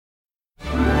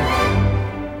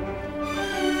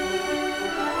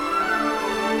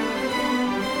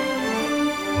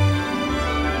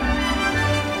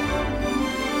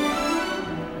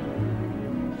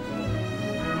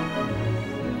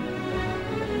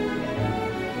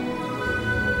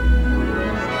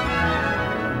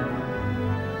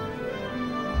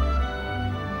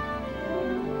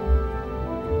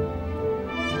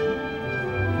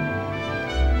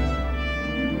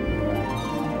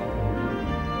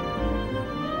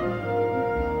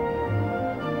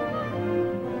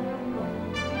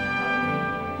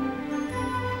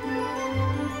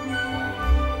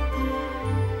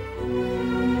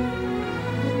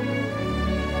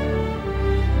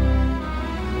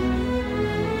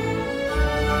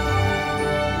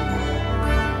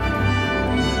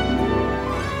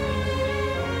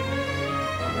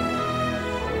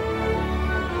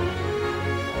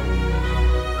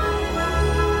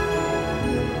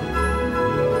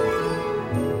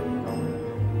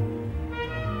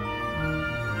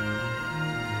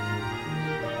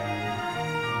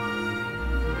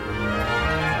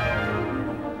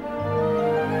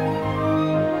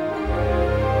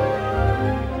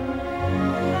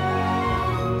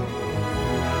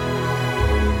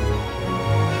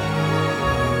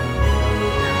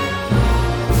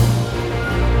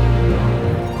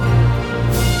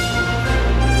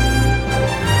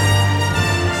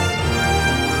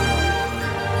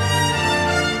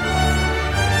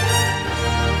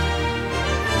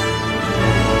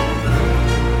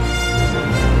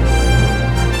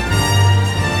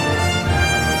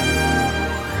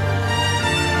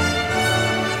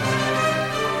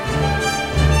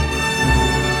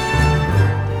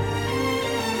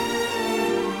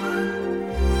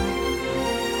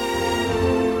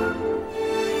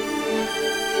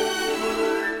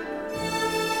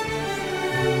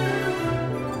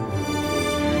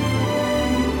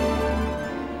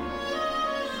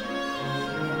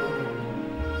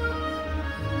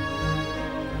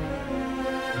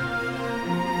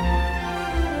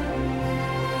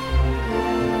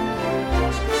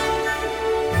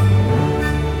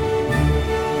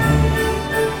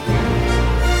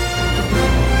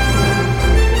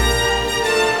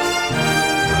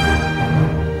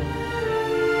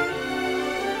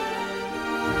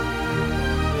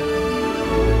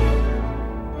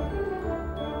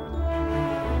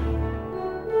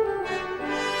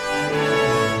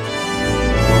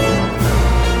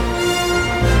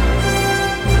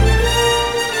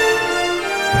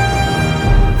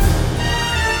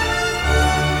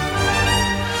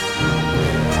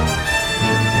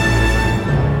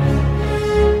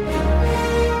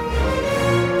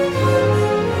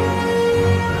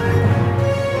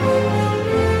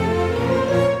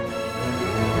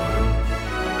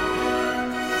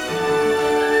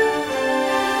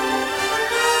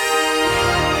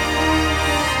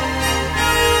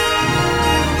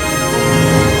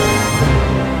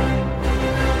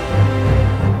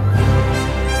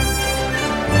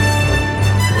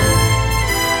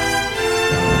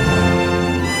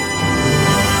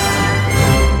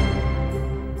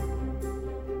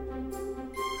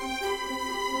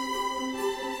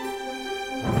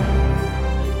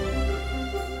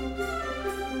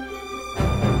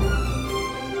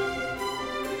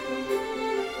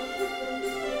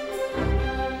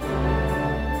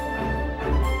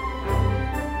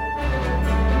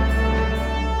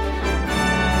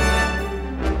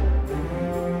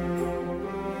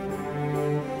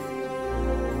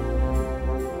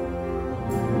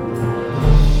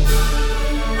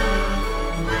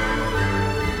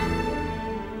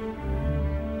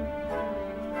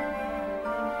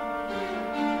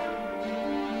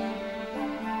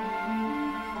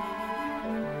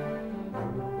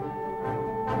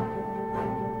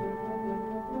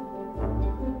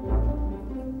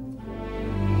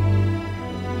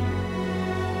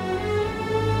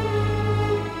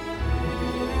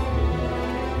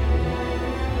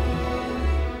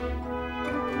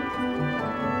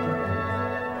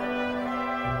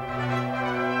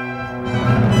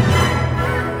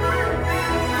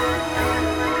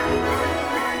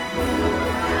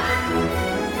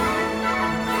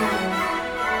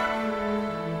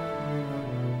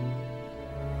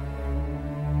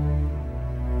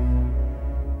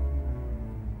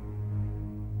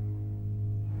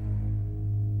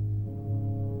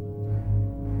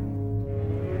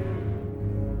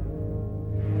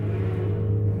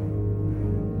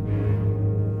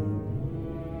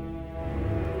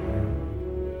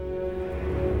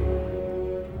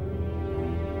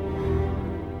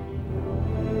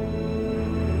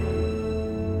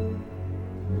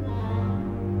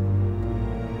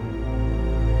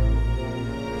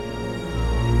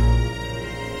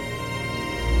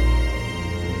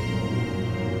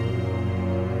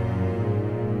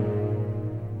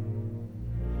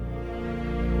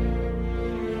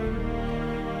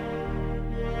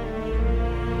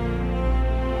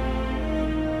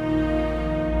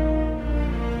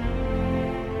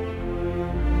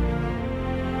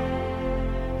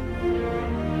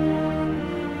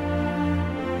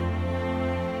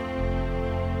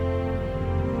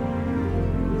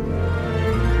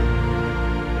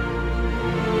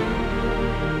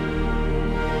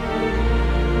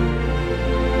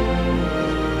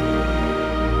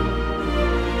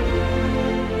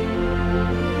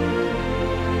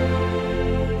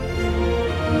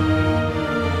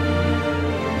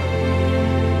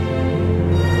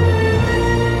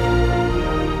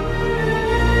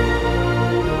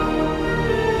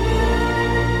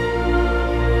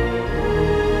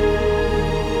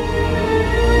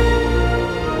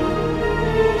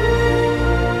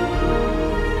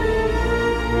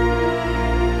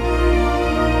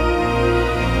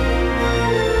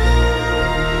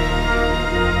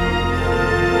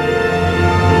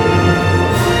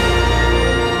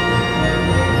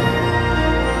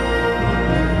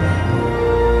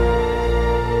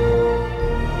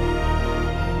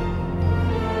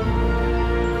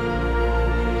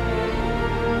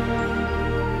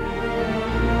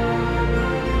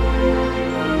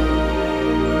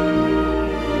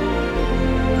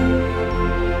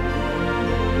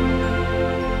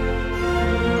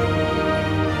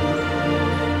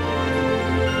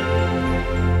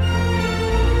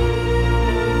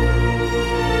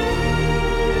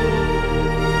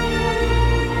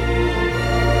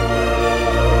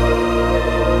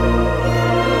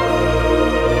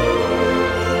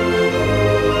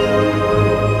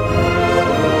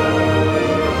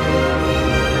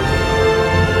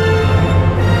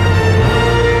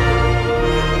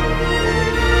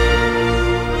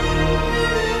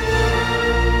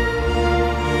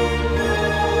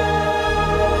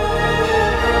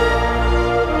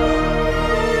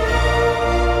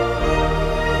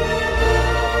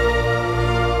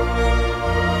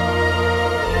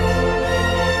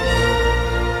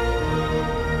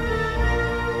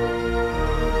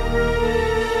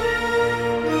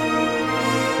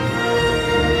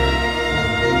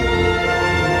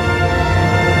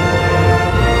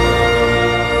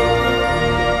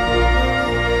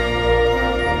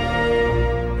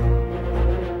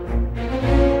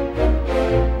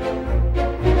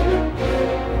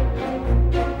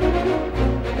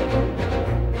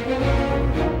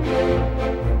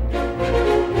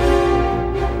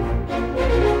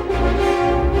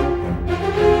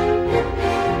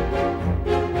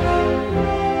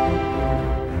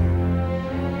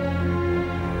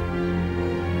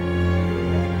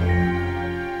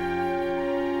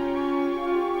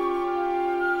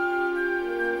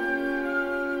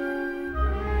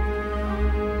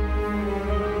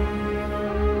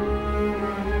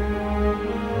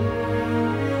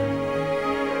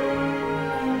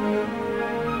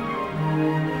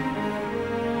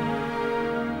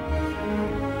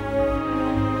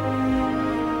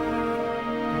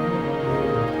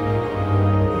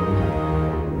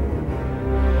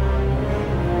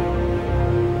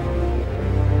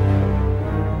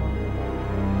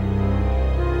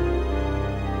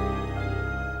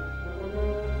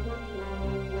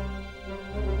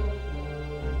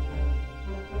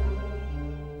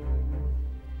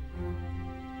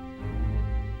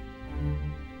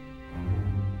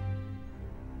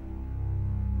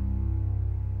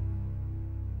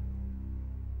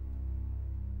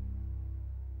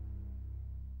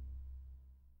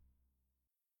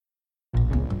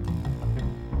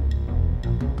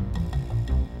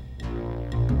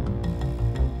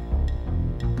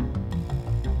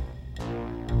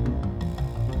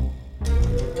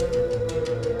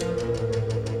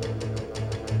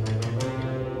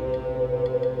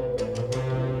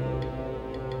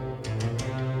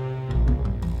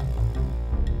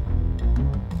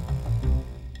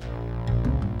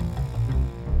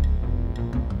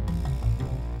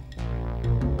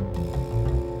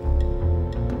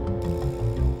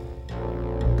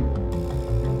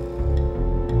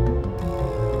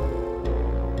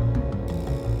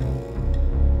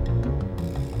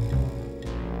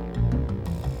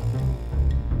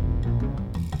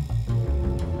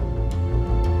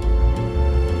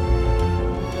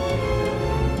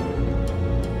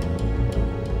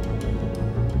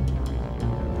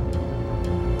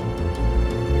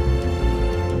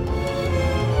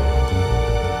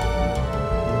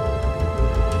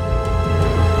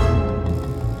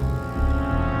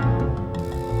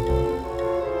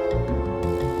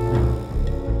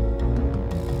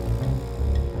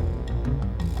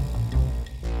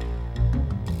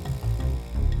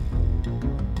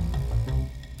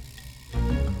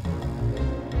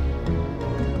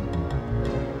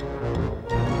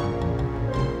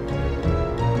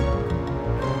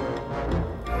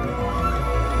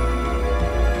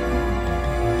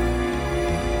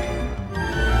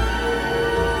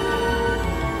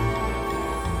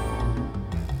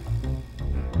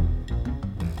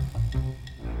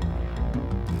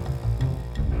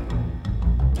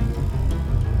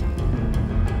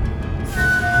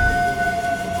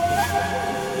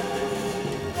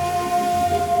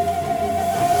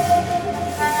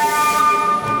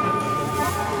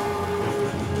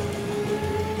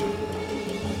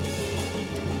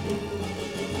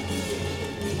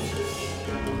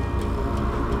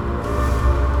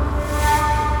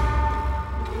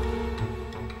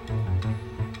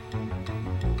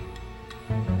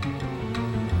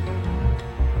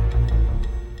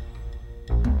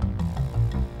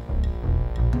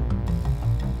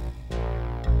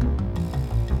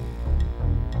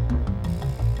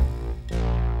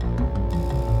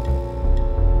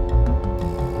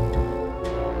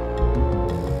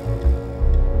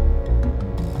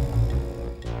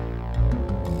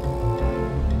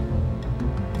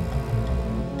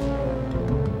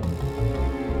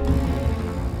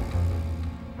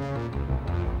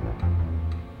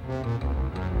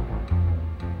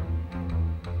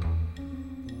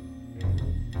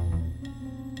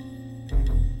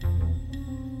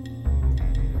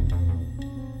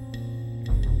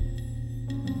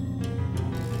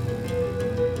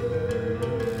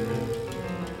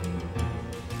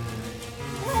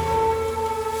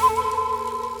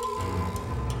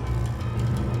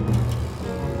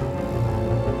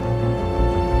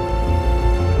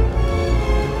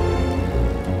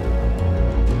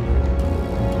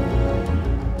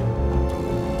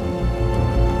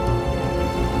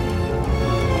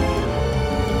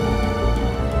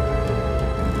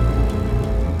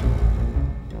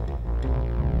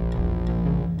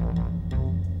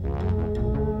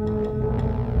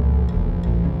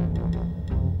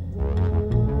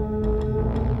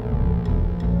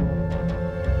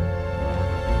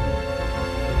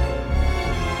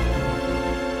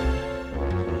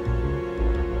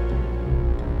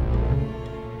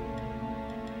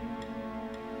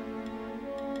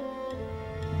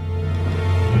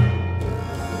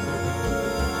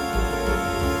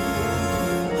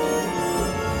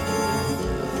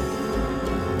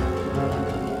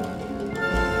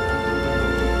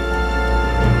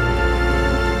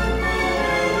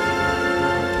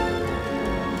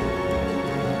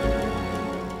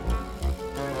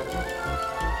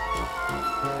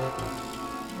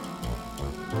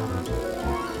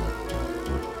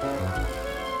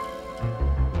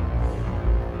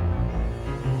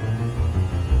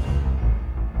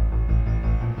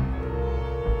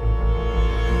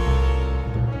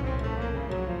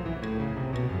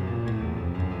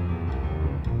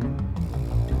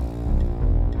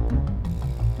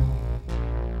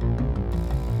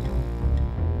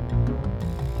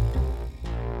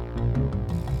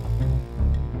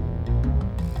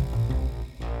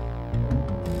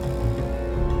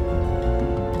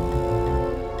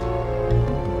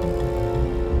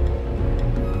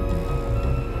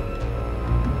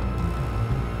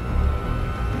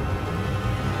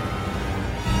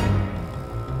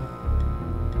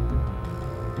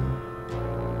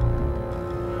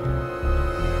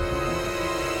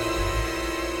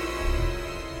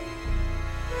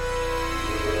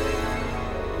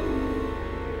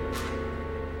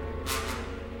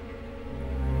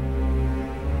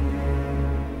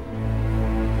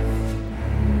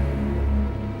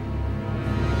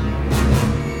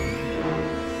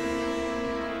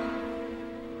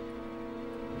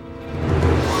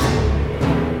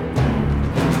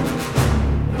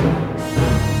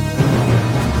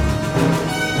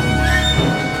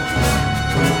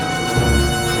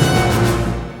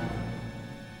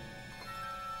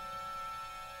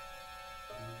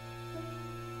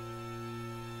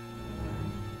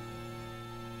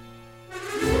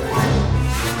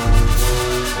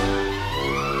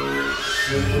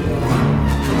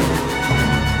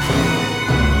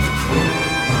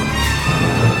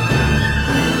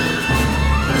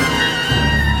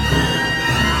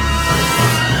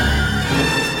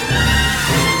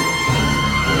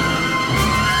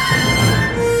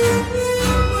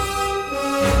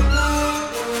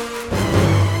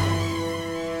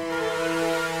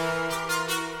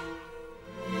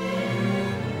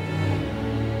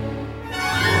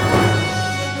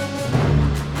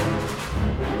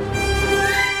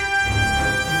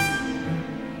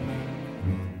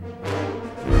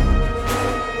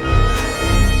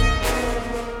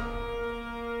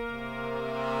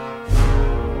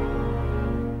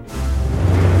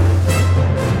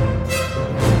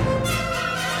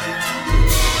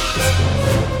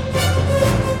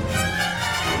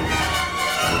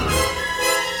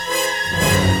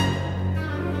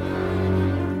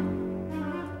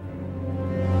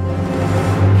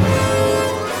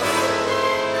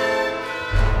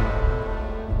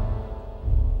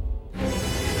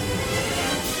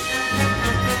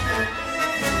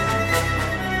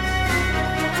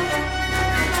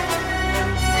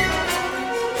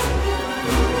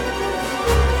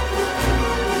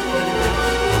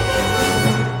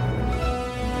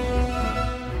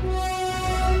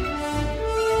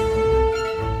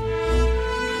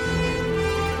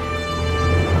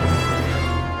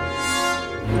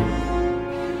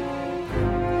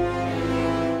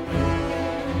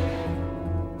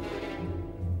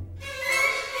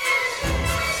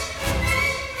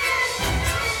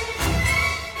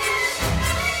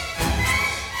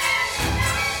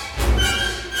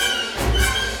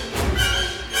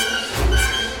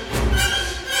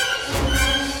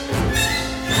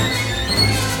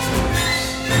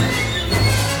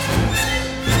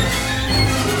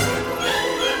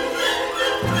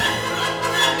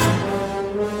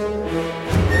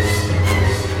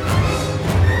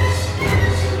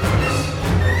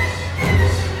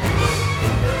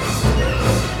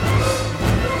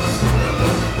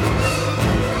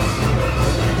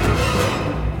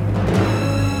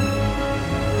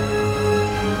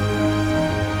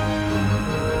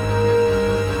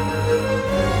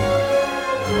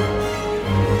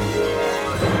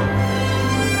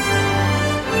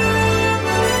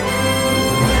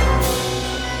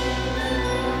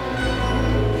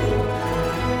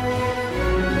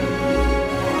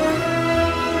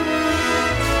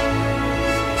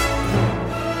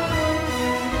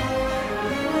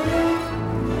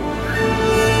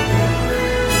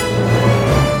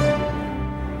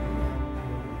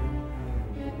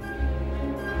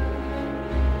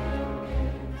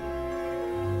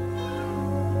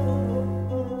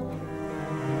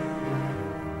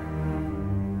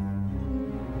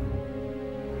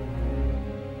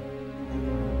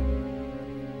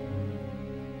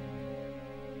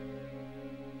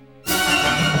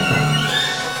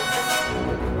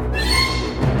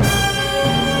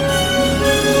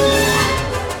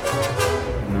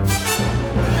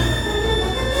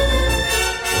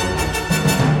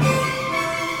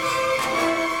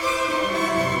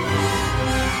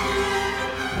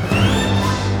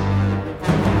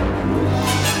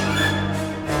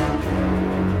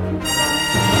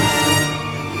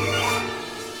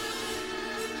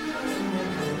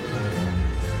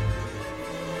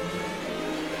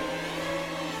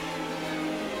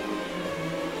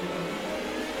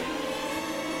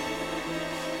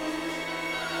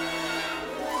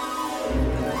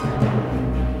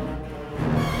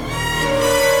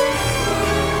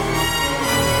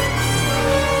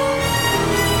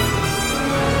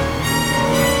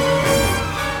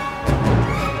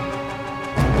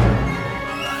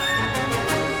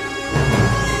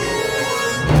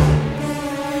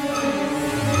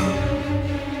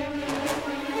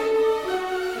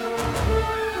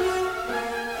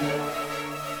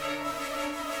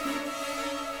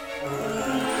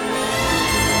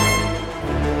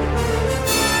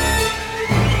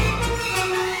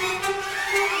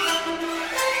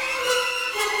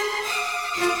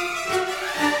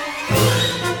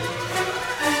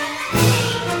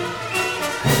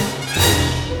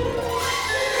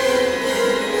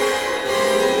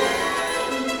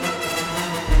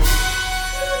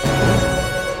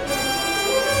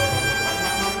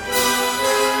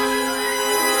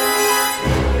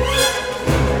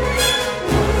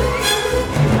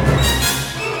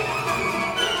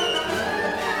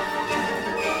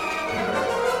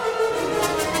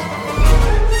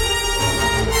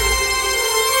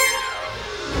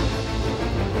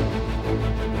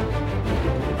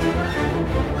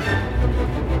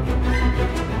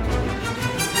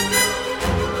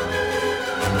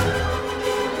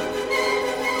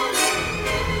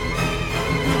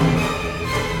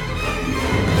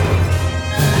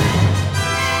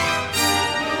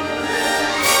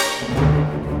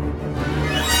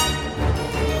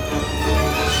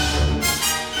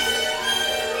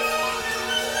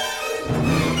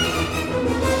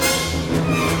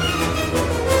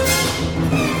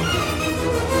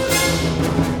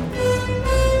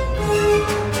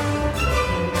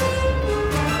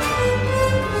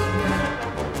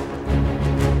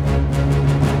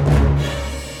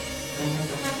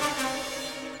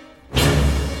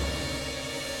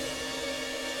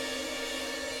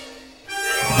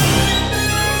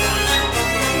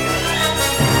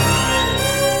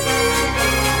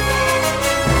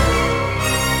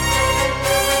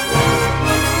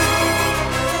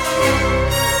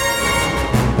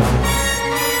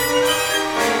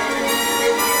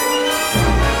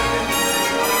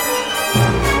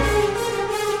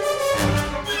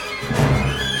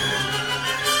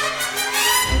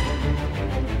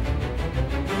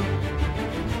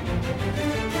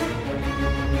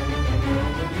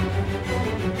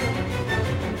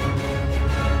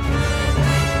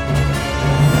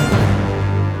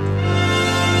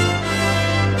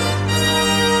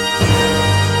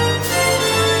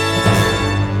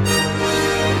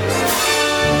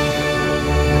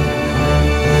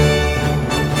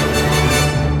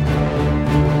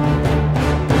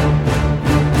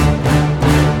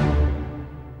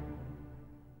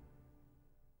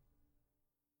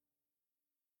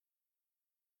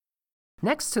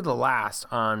 Next to the last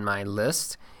on my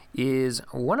list is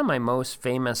one of my most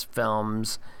famous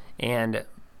films and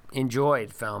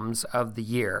enjoyed films of the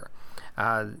year.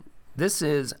 This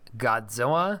is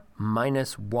Godzilla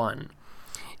Minus One.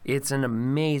 It's an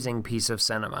amazing piece of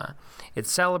cinema. It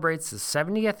celebrates the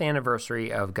 70th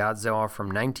anniversary of Godzilla from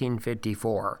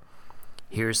 1954.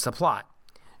 Here's the plot.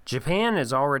 Japan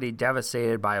is already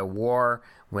devastated by a war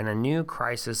when a new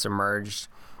crisis emerged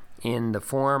in the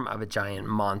form of a giant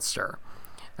monster.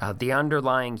 The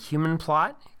underlying human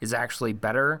plot is actually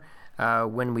better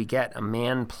when we get a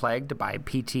man plagued by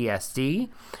PTSD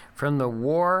from the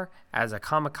war as a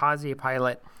kamikaze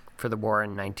pilot for the war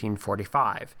in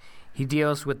 1945. He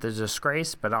deals with the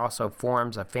disgrace, but also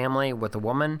forms a family with a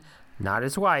woman, not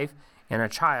his wife, and a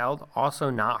child,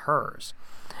 also not hers.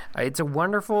 It's a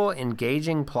wonderful,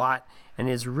 engaging plot and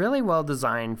is really well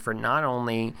designed for not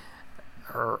only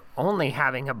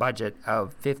having a budget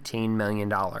of $15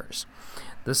 million.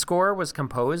 The score was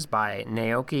composed by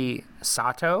Naoki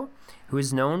Sato, who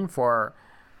is known for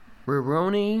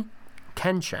Rurouni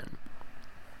Kenshin.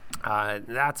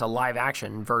 That's a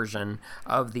live-action version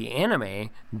of the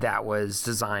anime that was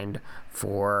designed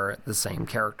for the same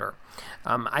character.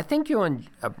 I think you'll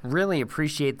really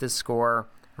appreciate this score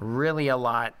really a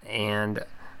lot, and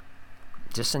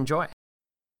just enjoy.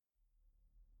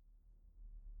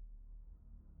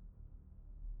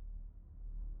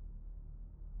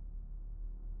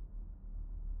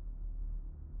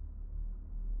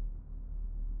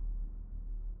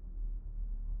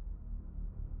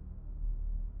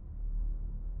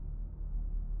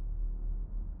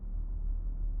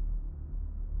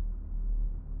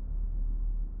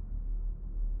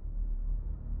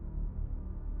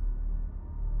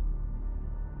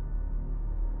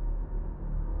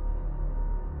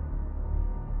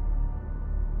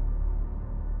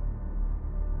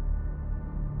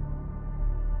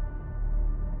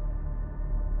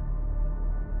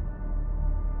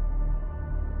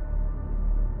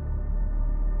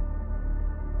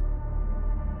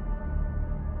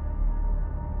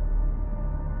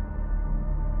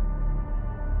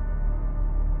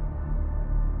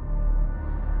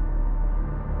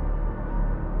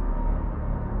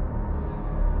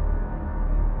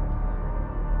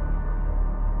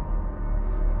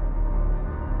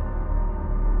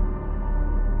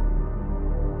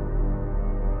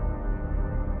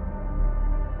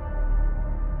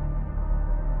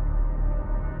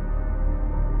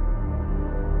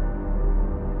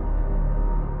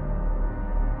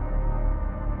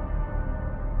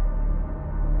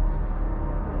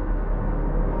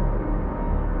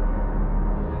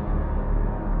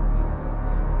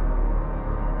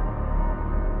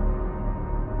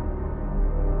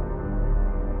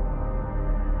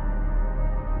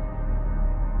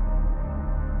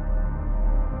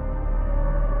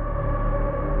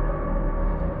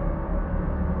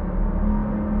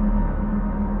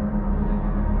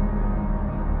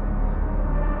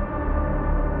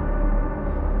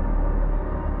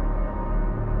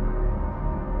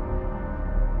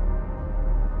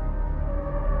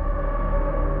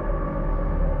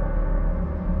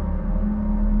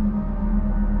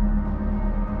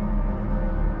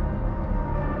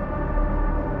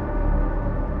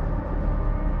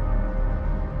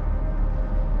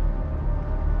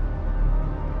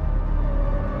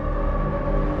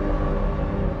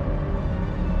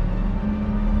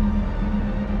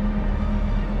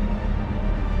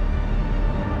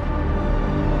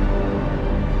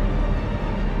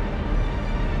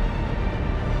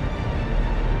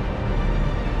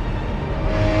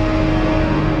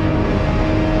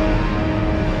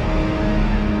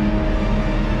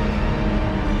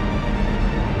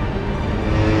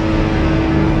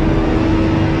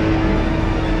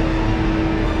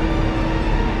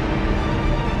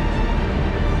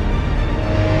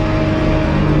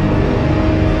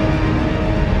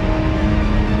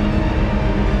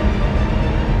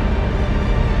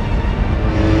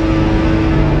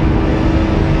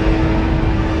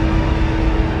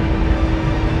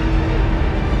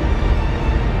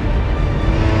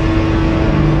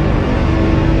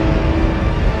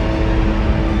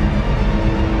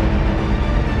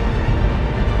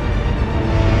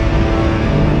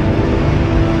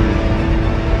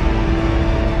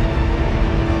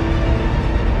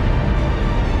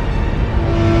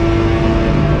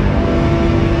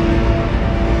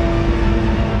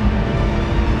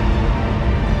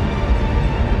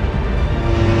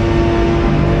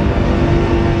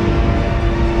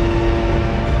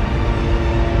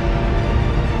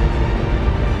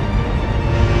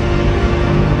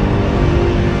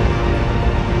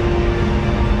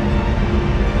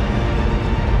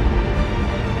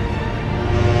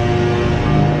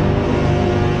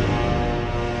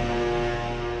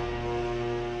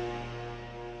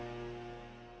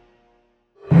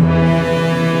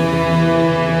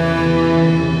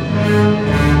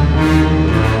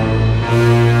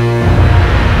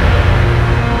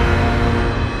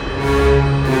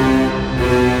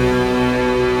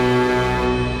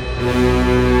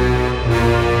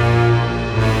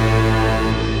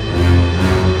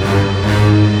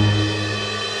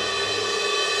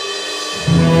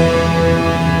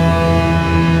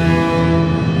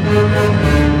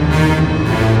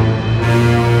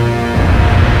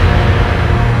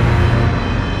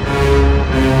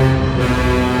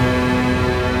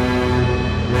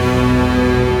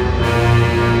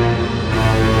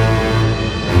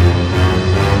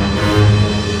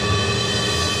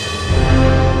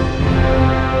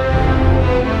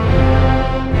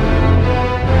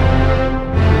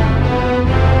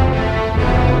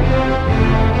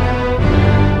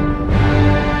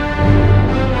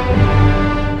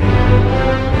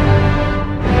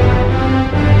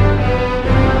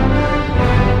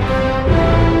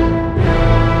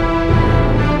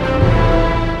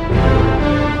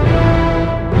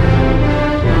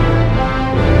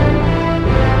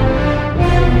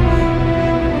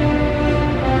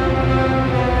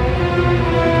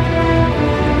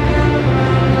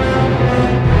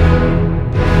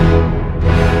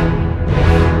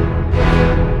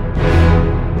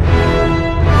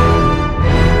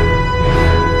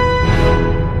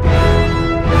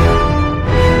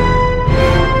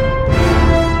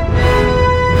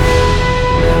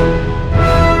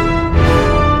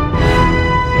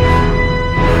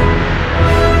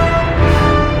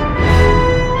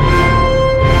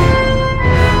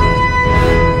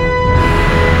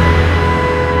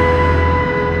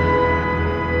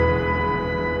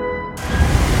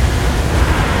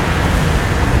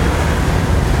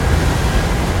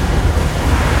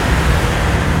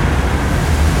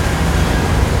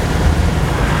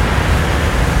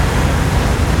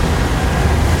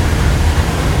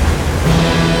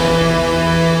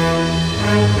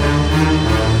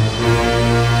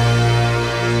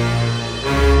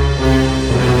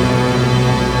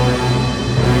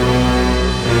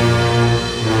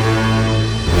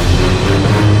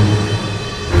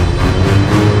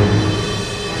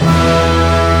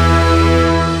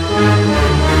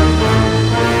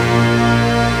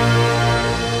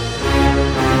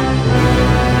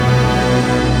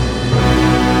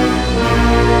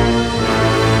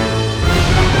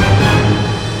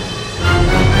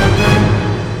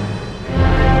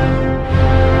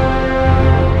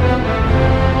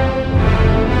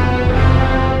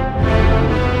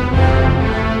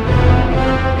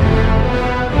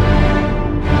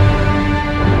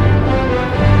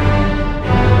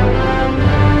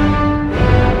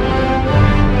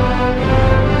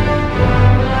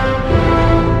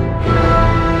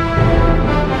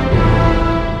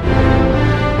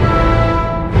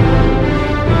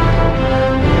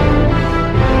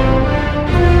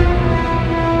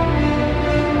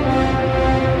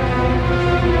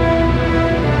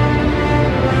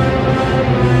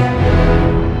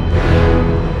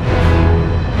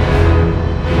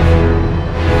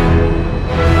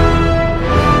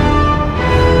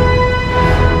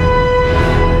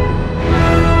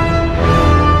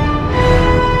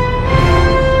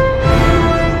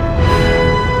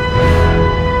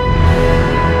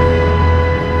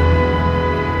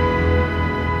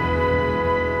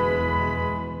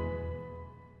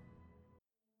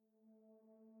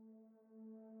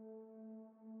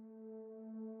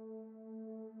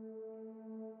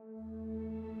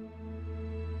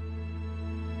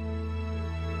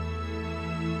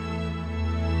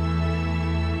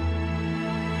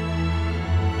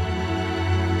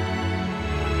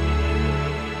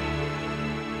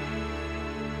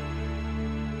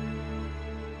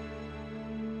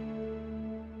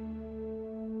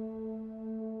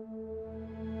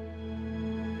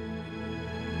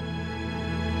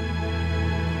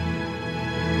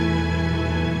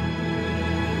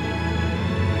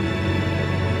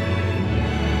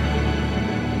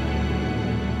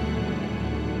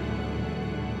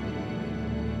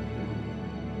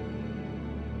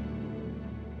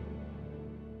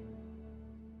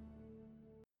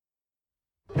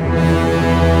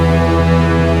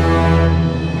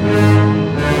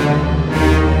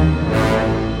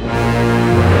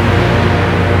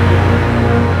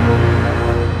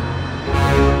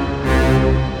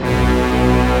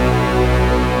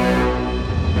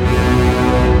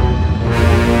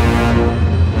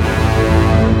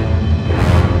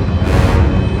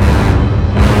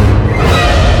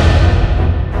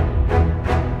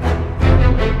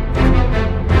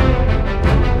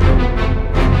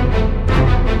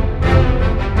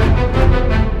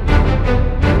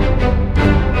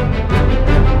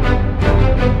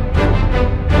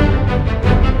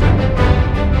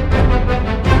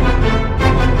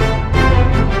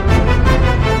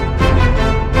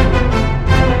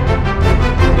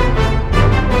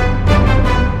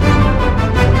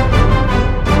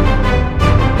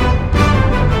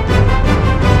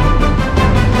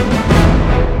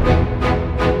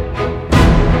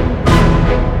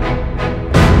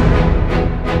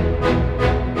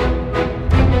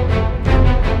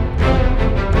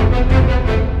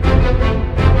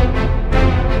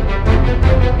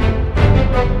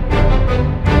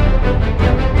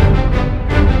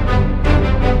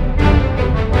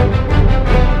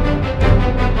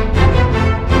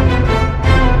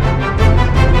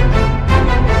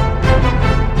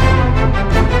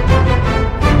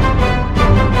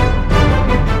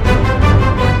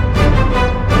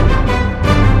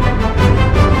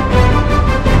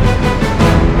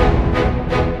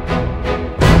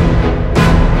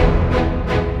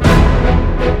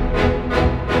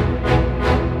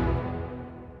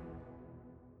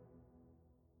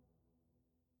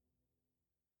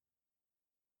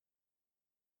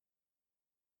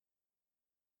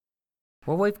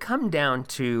 Well, we've come down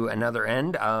to another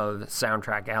end of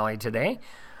Soundtrack Alley today.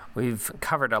 We've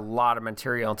covered a lot of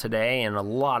material today and a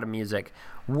lot of music.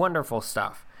 Wonderful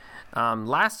stuff.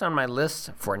 Last on my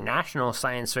list for National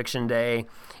Science Fiction Day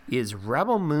is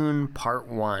Rebel Moon Part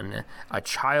 1, A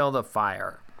Child of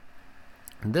Fire.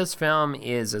 This film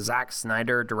is a Zack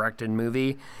Snyder directed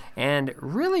movie and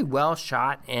really well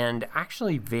shot and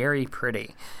actually very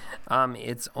pretty.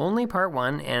 It's only part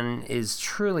 1 and is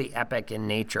truly epic in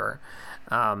nature.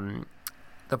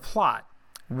 The plot: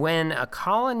 when a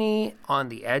colony on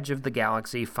the edge of the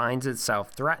galaxy finds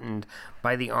itself threatened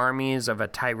by the armies of a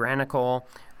tyrannical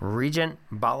Regent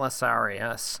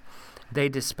Belisarius, they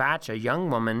dispatch a young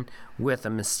woman with a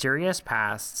mysterious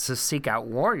past to seek out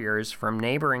warriors from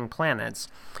neighboring planets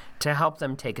to help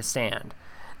them take a stand.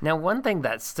 Now, one thing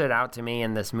that stood out to me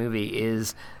in this movie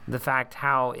is the fact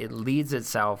how it leads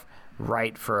itself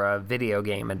right for a video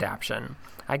game adaptation.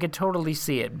 I could totally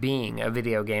see it being a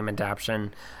video game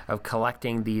adaptation of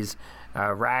collecting these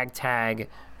ragtag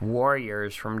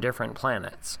warriors from different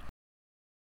planets.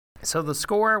 So the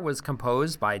score was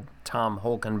composed by Tom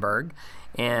Holkenborg,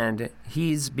 and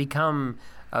he's become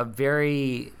a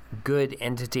very good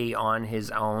entity on his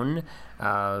own,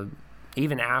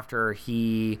 even after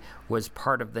he was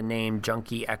part of the name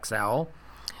Junkie XL.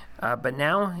 But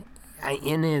now,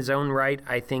 in his own right,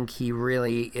 I think he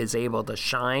really is able to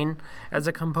shine as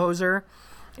a composer.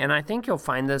 And I think you'll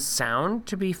find this sound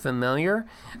to be familiar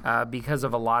because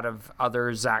of a lot of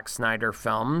other Zack Snyder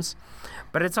films.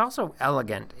 But it's also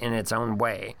elegant in its own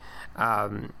way.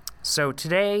 So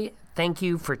today, thank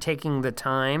you for taking the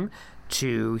time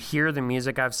to hear the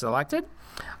music I've selected.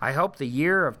 I hope the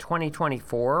year of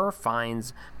 2024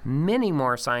 finds many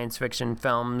more science fiction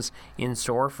films in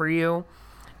store for you.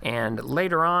 And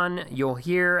later on, you'll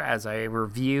hear as I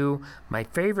review my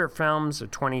favorite films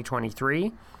of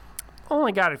 2023.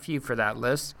 Only got a few for that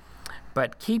list,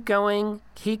 but keep going,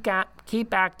 keep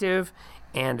active,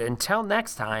 and until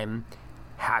next time,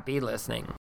 happy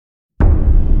listening.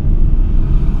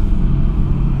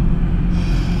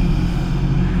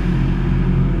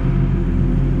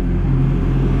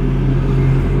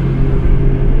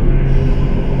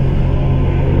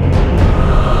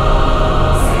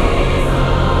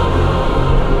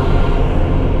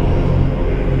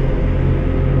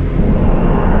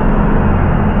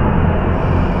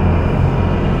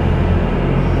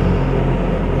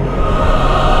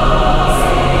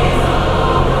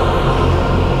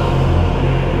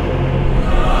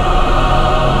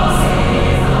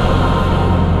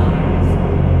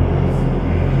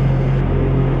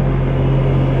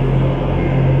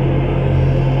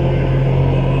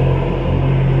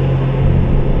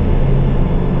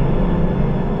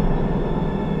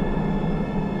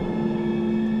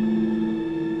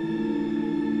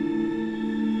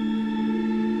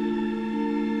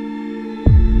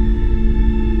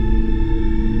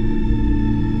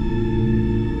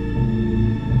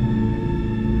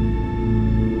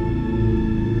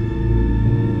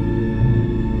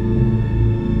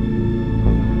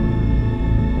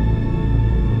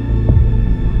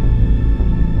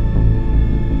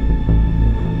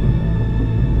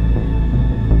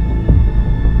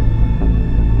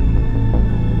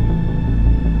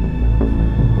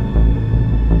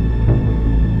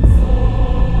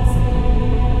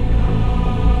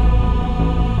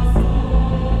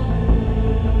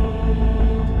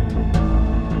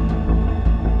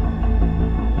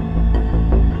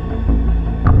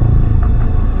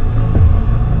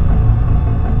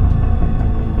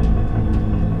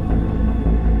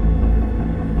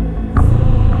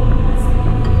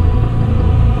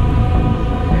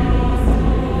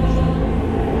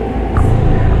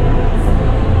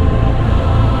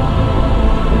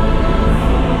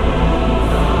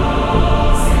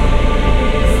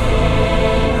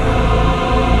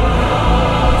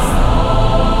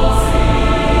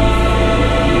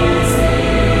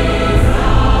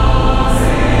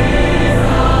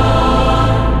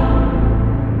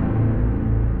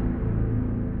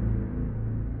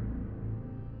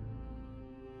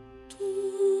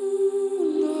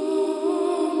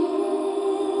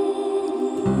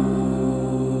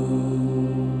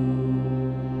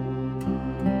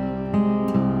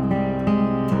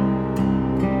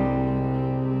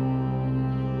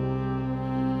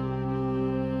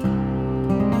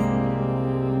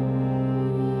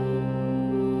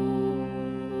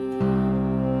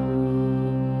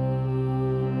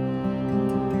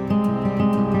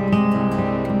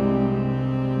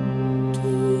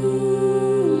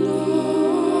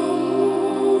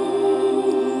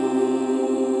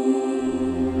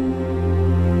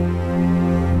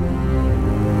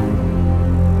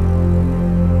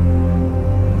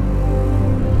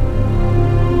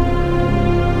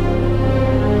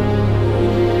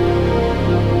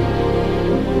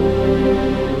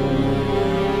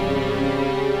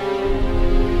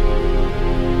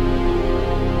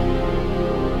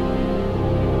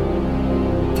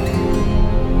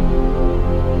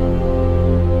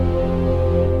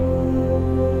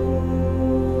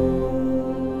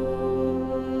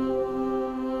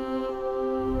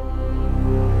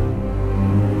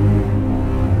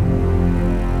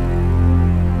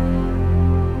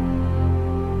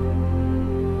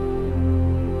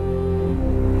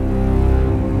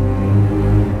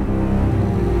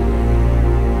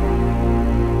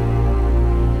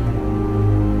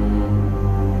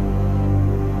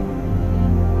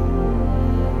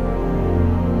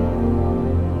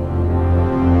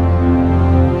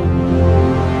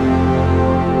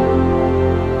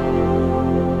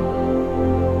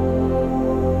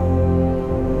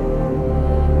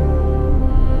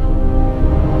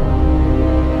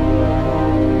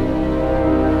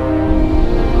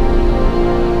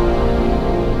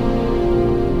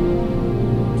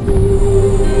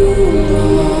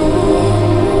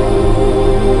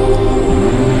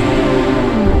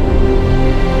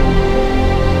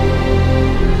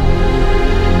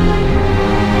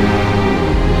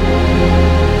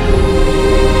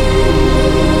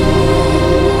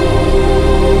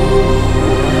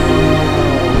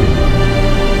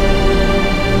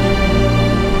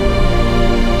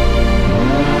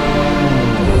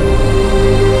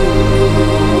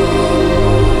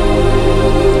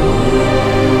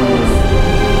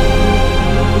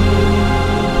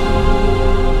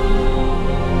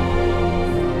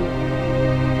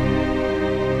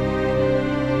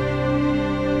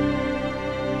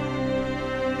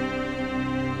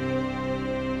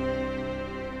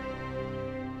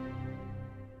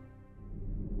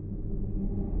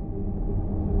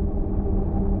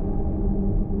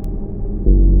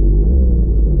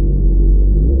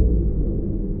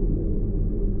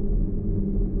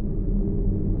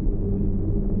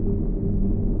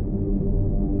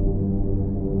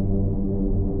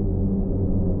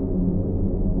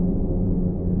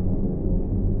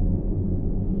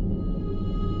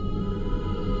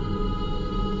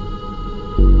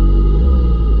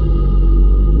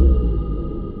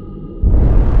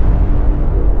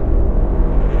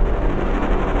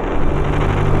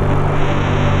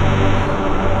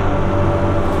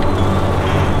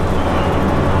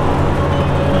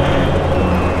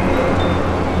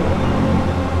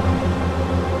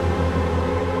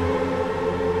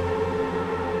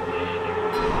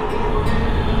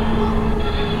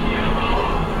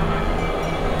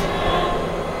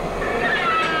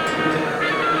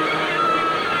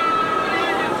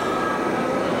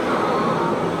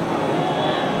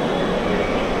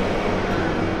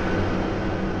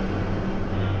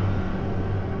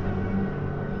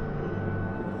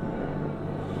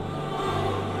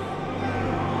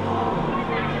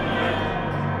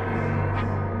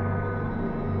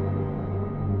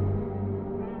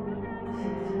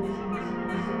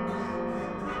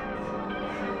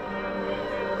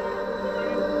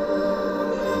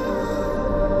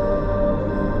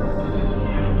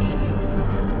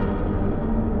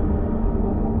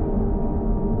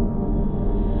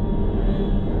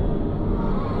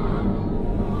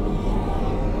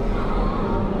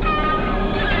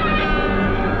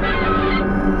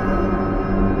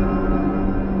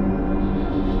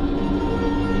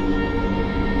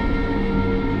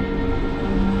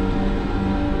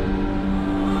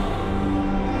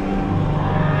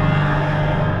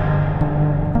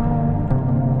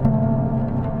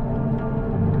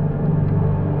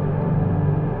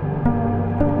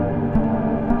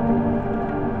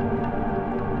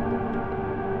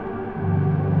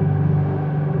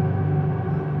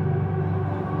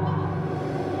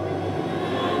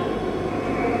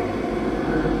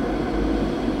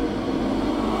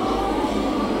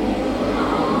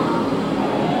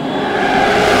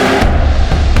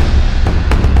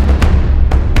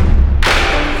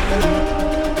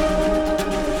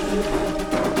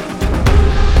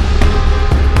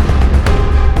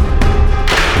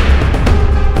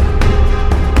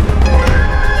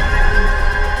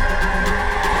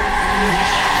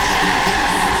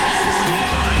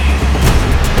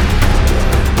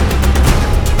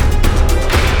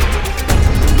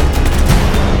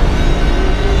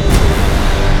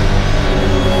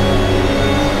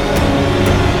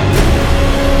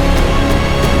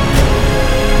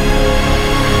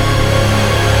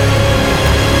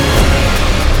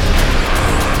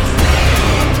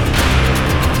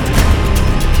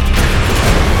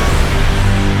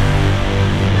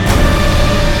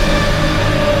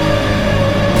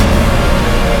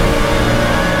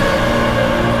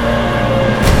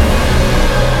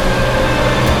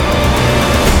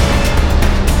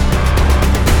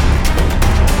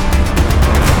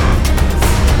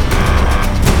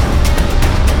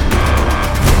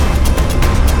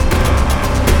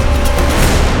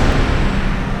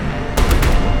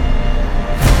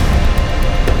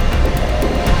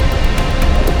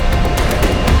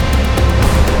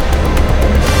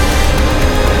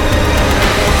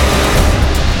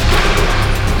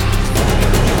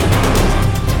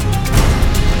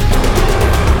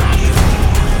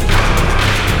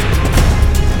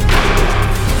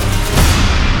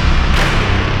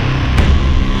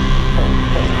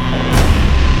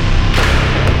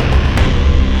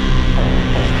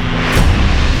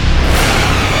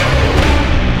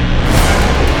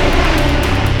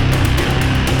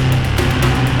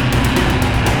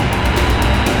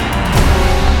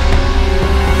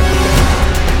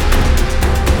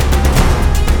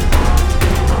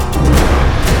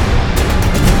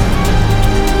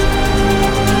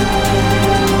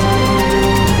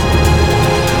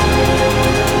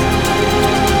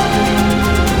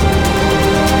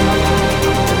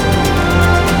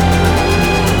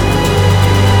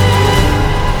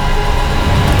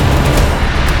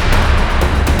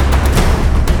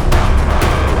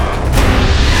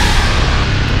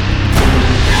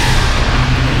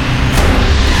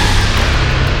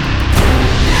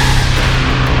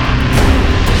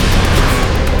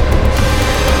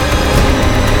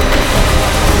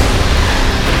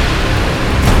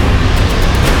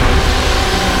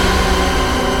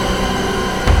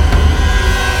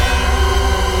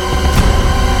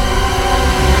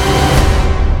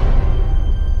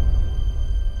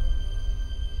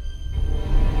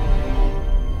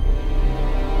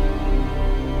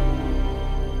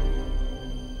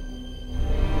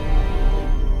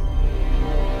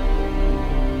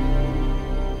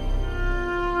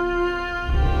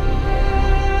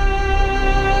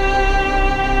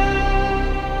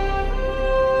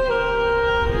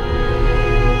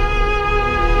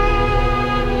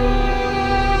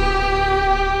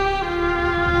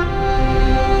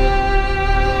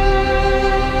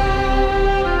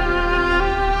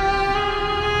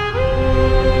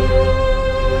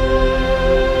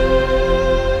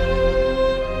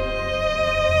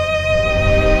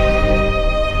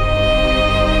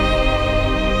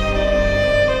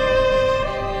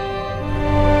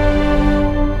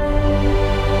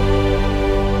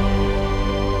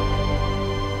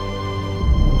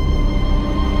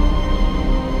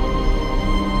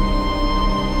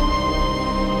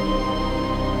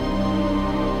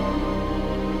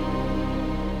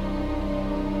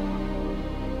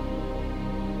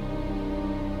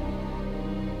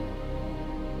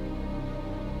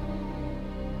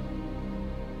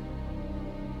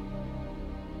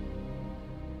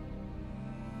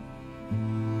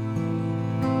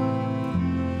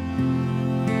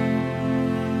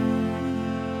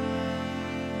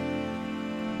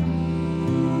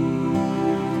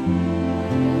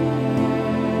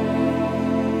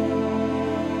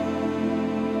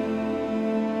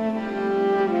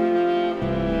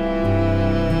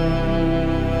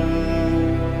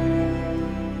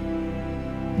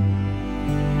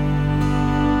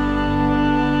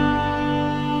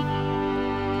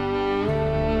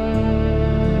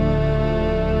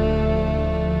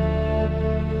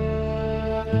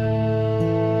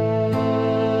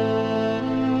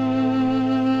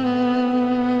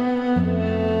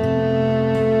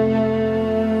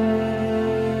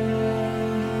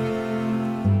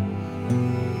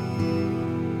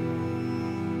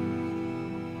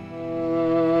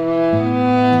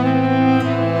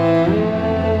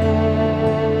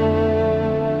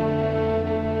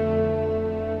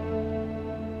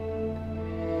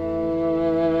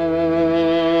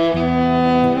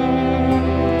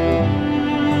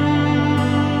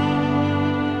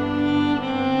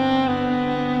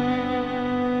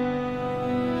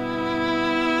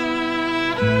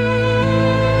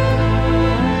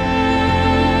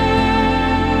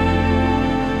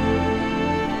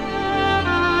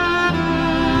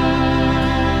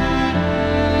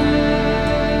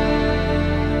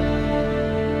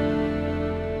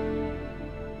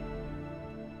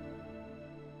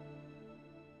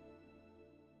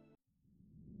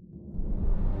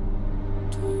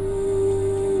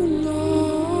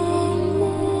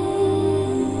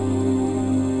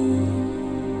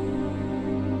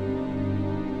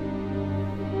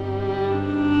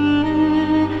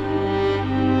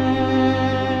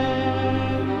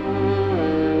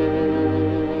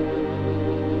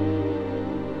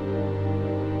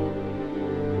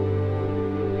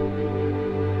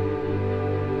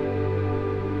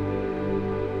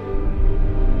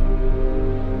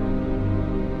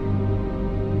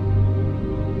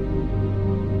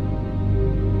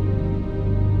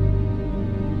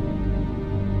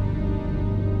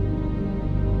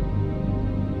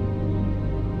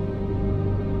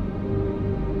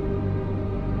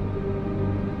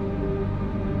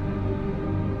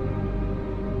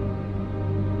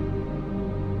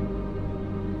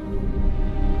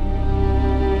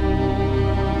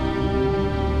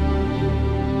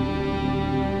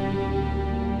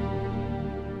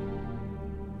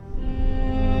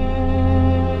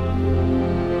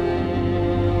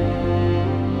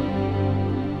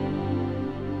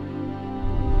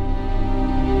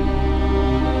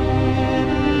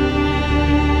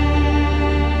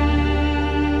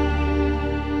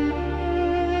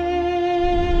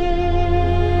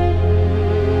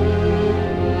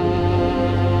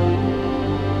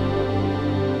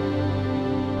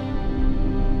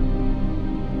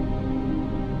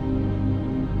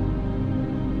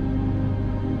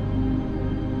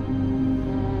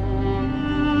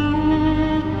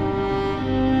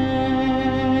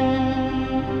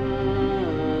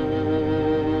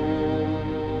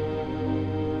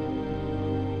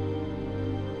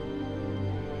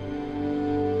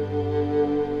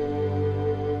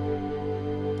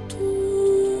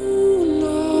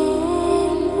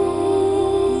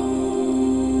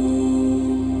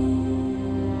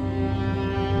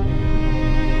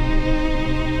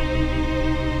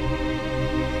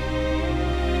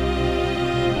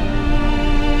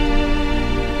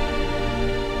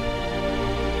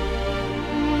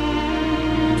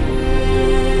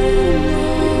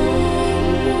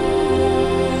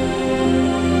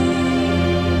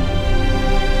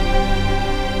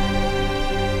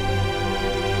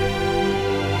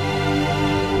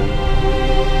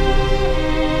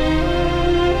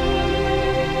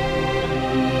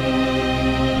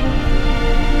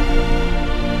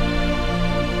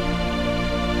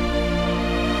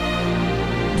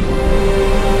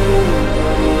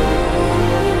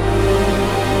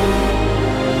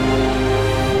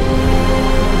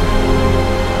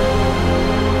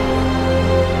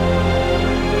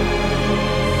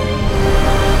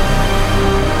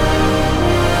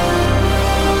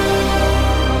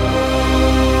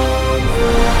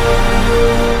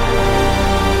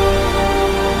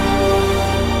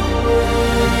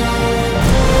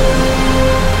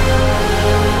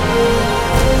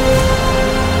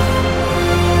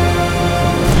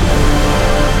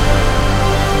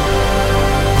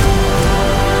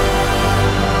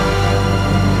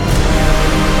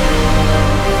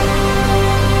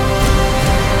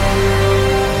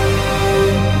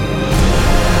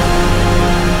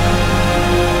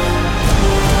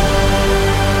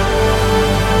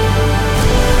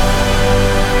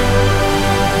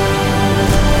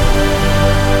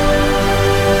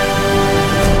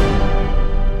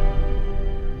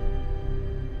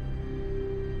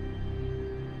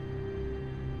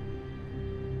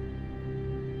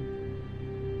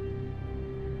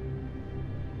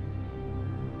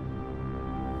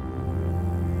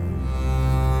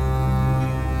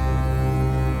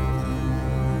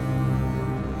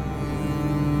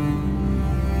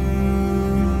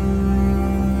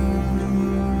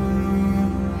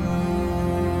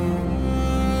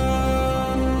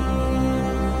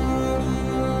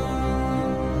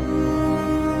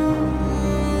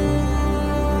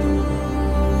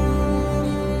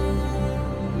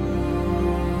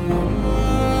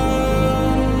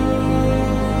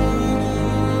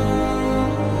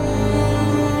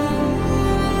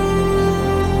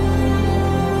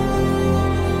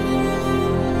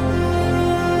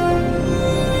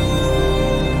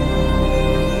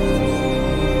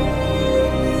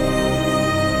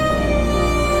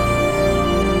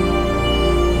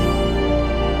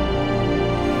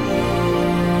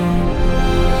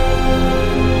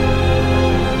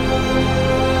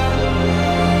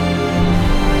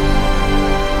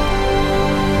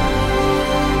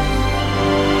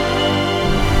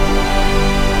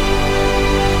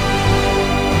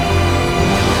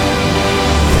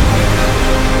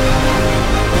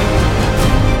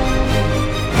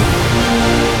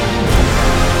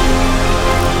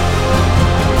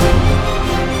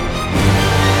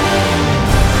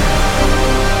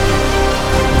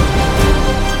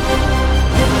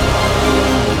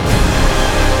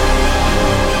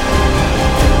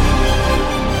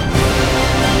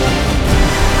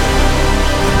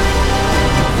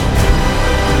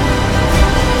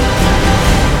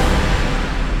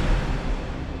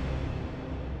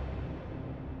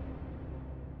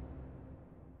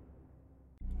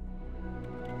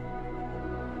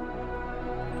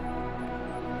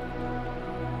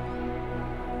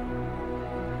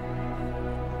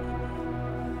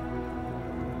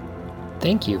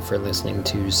 Thank you for listening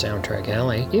to Soundtrack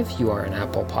Alley. If you are an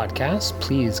Apple Podcast,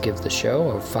 please give the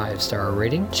show a 5-star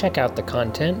rating. Check out the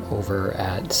content over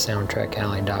at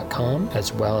soundtrackalley.com,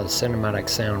 as well as Cinematic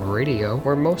Sound Radio,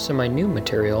 where most of my new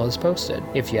material is posted.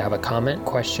 If you have a comment,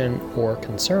 question, or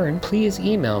concern, please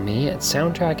email me at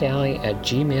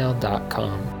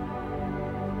soundtrackalley@gmail.com.